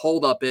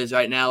holdup is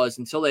right now, is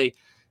until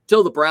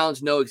the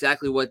Browns know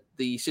exactly what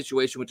the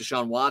situation with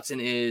Deshaun Watson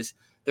is,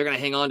 they're going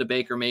to hang on to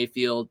Baker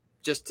Mayfield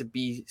just to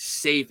be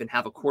safe and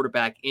have a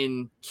quarterback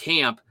in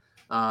camp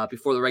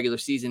before the regular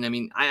season. I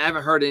mean, I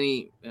haven't heard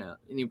any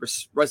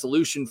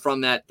resolution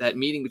from that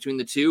meeting between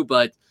the two,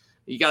 but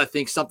you got to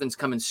think something's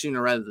coming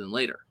sooner rather than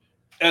later.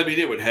 I mean,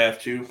 it would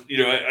have to.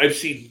 I've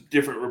seen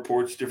different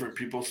reports, different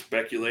people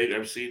speculate.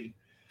 I've seen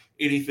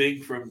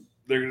anything from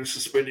they're going to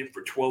suspend him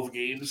for 12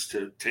 games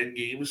to 10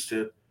 games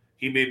to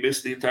he may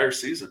miss the entire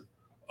season.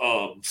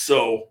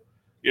 So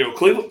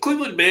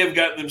Cleveland may have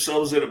gotten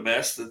themselves in a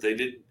mess that they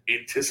didn't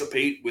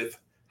anticipate with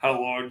how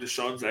long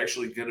Deshaun's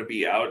actually going to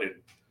be out and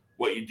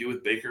what you do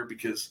with Baker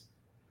because,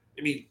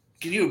 I mean,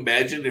 can you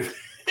imagine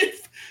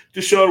if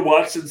Deshaun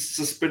Watson's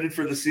suspended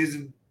for the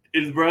season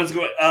and the Browns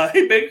go,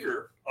 hey,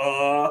 Baker,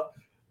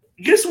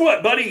 guess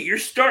what, buddy? You're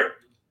starting.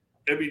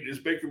 I mean, is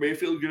Baker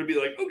Mayfield going to be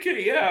like,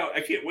 okay, yeah, I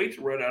can't wait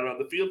to run out on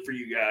the field for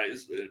you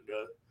guys and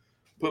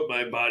put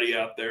my body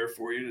out there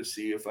for you to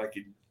see if I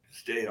can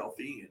stay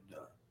healthy and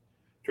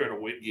try to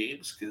win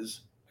games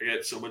because I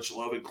got so much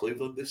love in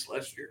Cleveland this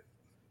last year?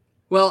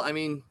 Well, I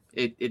mean,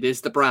 it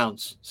is the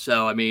Browns.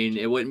 So, I mean,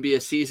 it wouldn't be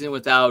a season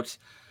without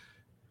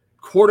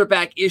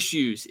quarterback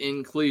issues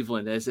in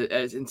Cleveland. As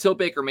until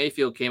Baker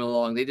Mayfield came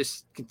along, they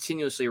just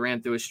continuously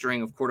ran through a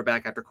string of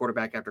quarterback after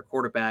quarterback after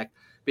quarterback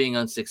being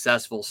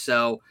unsuccessful.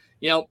 So,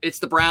 it's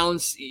the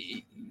Browns.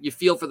 You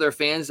feel for their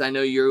fans. I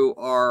know you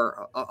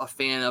are a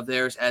fan of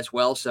theirs as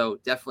well. So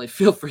definitely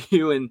feel for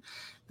you and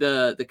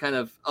the kind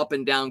of up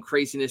and down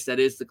craziness that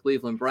is the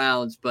Cleveland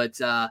Browns.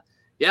 But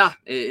it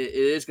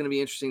is going to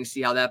be interesting to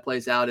see how that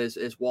plays out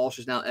as Walsh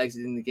is now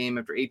exiting the game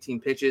after 18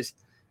 pitches.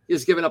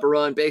 He's given up a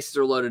run. Bases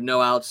are loaded,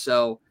 no outs.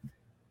 So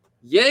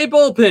yay,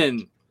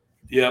 bullpen.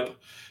 Yep.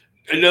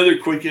 Another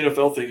quick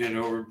NFL thing. I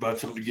know we're about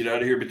to get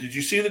out of here, but did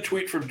you see the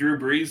tweet from Drew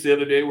Brees the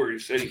other day where he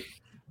said he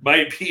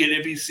might be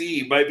at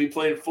NBC, might be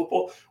playing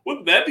football?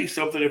 Wouldn't that be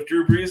something if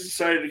Drew Brees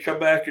decided to come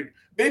back and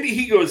maybe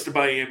he goes to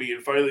Miami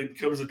and finally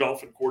becomes a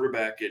Dolphin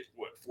quarterback at,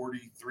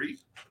 43?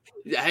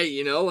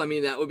 Hey, I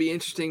mean, that would be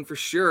interesting for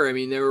sure. I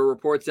mean, there were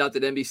reports out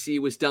that NBC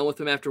was done with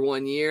him after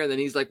 1 year, and then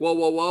he's like,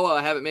 whoa,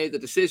 I haven't made the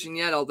decision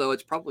yet, although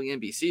it's probably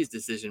NBC's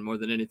decision more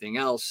than anything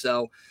else.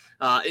 So,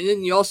 and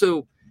then you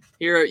also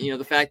hear,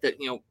 the fact that,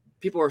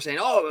 people are saying,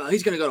 oh,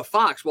 he's going to go to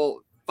Fox.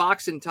 Well,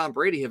 Fox and Tom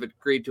Brady have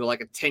agreed to a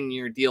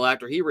 10-year deal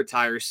after he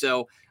retires.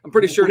 So I'm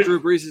pretty sure Drew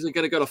Brees isn't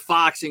going to go to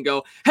Fox and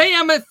go, hey,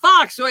 I'm at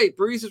Fox. So, wait,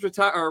 Brady's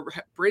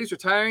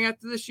retiring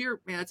after this year?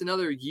 Man, that's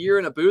another year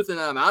in a booth and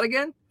I'm out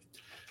again?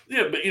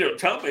 Yeah, but,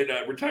 Tom may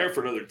not retire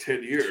for another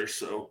 10 years,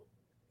 so.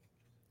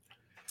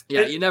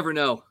 Yeah, you never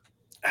know.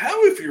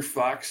 How, if you're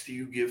Fox, do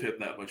you give him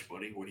that much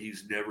money when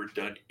he's never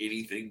done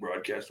anything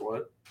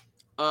broadcast-wise?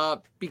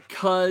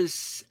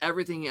 Because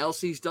everything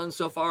else he's done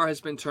so far has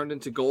been turned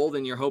into gold,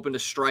 and you're hoping to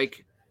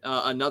strike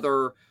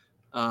another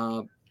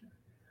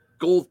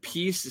gold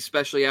piece,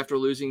 especially after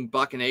losing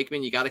Buck and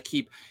Aikman. You got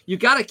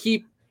to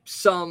keep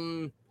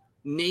some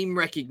name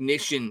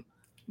recognition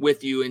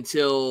with you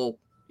until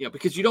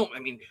because you don't. I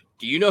mean,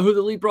 do you know who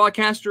the lead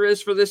broadcaster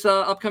is for this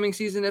upcoming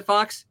season at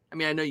Fox? I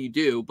mean, I know you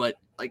do, but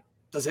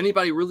does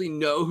anybody really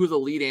know who the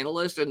lead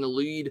analyst and the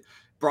lead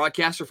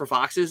broadcaster for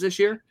Fox is this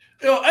year?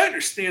 I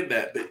understand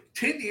that, but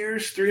 10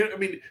 years, 300. I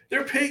mean,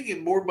 they're paying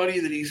him more money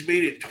than he's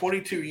made in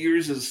 22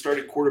 years as a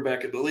starting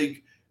quarterback in the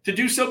league to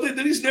do something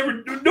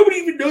that nobody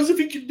even knows if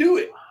he can do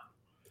it.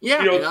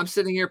 Yeah, and I'm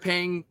sitting here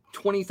paying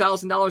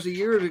 $20,000 a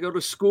year to go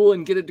to school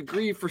and get a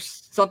degree for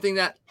something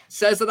that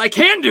says that I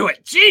can do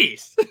it.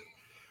 Jeez.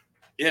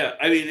 Yeah,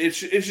 I mean, it's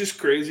just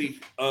crazy.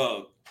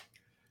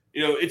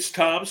 It's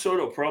Tom, so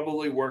it'll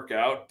probably work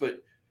out.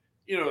 But,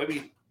 I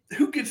mean,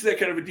 who gets that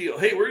kind of a deal?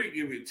 Hey, we're going to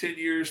give you 10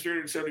 years,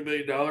 $370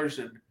 million,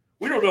 and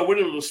we don't know when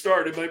it'll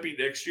start. It might be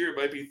next year. It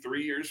might be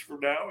 3 years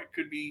from now. It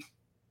could be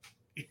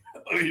 –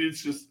 I mean,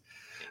 it's just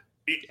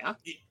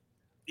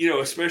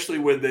especially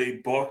when they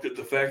balked at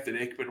the fact that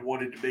Aikman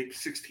wanted to make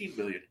 $16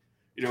 million.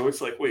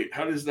 It's like, wait,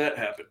 how does that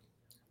happen?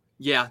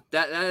 Yeah,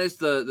 that is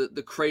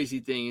the crazy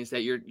thing is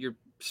that you're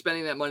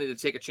spending that money to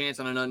take a chance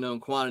on an unknown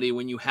quantity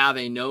when you have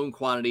a known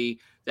quantity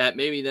that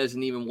maybe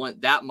doesn't even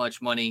want that much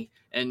money,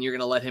 and you're going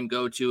to let him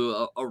go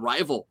to a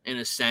rival in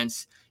a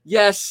sense.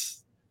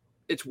 Yes,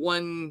 it's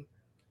one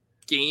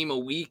game a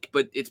week,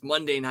 but it's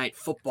Monday Night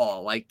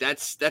Football.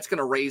 That's going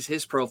to raise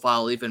his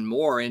profile even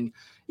more. And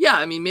yeah,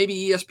 I mean, maybe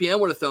ESPN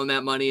would have thrown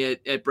that money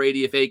at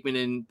Brady if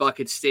Aikman and Buck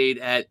had stayed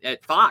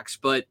at Fox,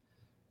 but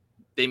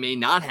they may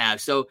not have.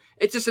 So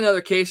it's just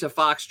another case of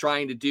Fox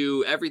trying to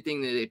do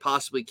everything that they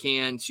possibly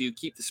can to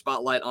keep the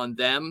spotlight on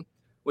them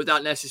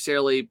without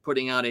necessarily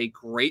putting out a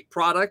great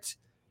product.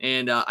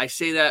 And I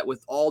say that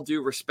with all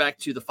due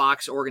respect to the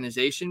Fox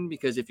organization,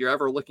 because if you're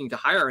ever looking to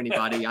hire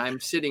anybody, I'm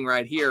sitting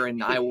right here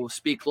and I will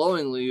speak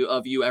glowingly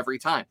of you every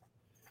time.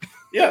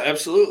 Yeah,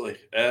 absolutely.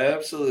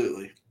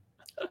 Absolutely.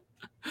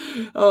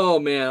 Oh,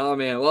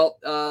 man. Well,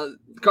 the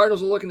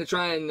Cardinals are looking to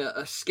try and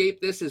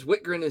escape this as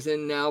Whitgren is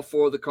in now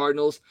for the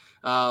Cardinals.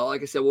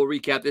 Like I said, we'll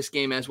recap this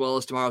game as well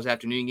as tomorrow's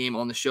afternoon game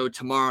on the show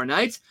tomorrow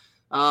night.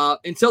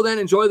 Until then,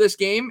 enjoy this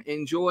game.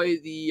 Enjoy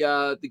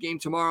the game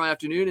tomorrow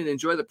afternoon and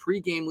enjoy the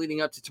pregame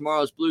leading up to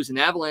tomorrow's Blues and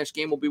Avalanche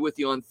game. We'll be with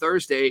you on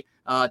Thursday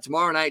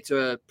tomorrow night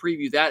to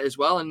preview that as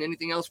well. And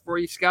anything else for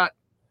you, Scott?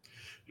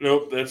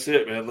 Nope, that's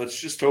it, man. Let's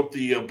just hope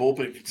the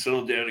bullpen can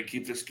settle down and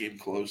keep this game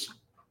close.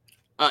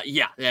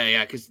 Yeah,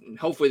 because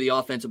hopefully the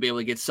offense will be able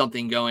to get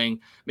something going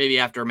maybe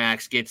after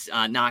Max gets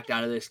knocked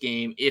out of this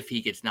game, if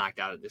he gets knocked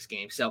out of this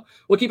game. So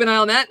we'll keep an eye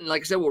on that, and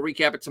like I said, we'll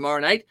recap it tomorrow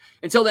night.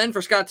 Until then,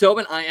 for Scott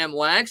Tobin, I am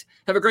Wags.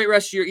 Have a great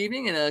rest of your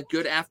evening and a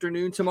good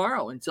afternoon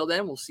tomorrow. Until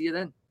then, we'll see you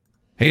then.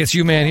 Hey, it's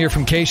U-Man here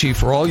from Casey.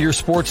 For all your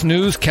sports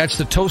news, catch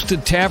the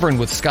Toasted Tavern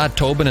with Scott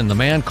Tobin and the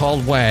man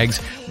called Wags,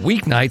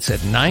 weeknights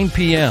at 9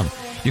 p.m.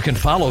 You can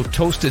follow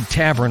Toasted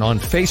Tavern on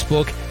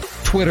Facebook,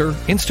 Twitter,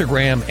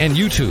 Instagram, and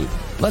YouTube.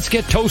 Let's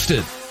get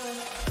toasted.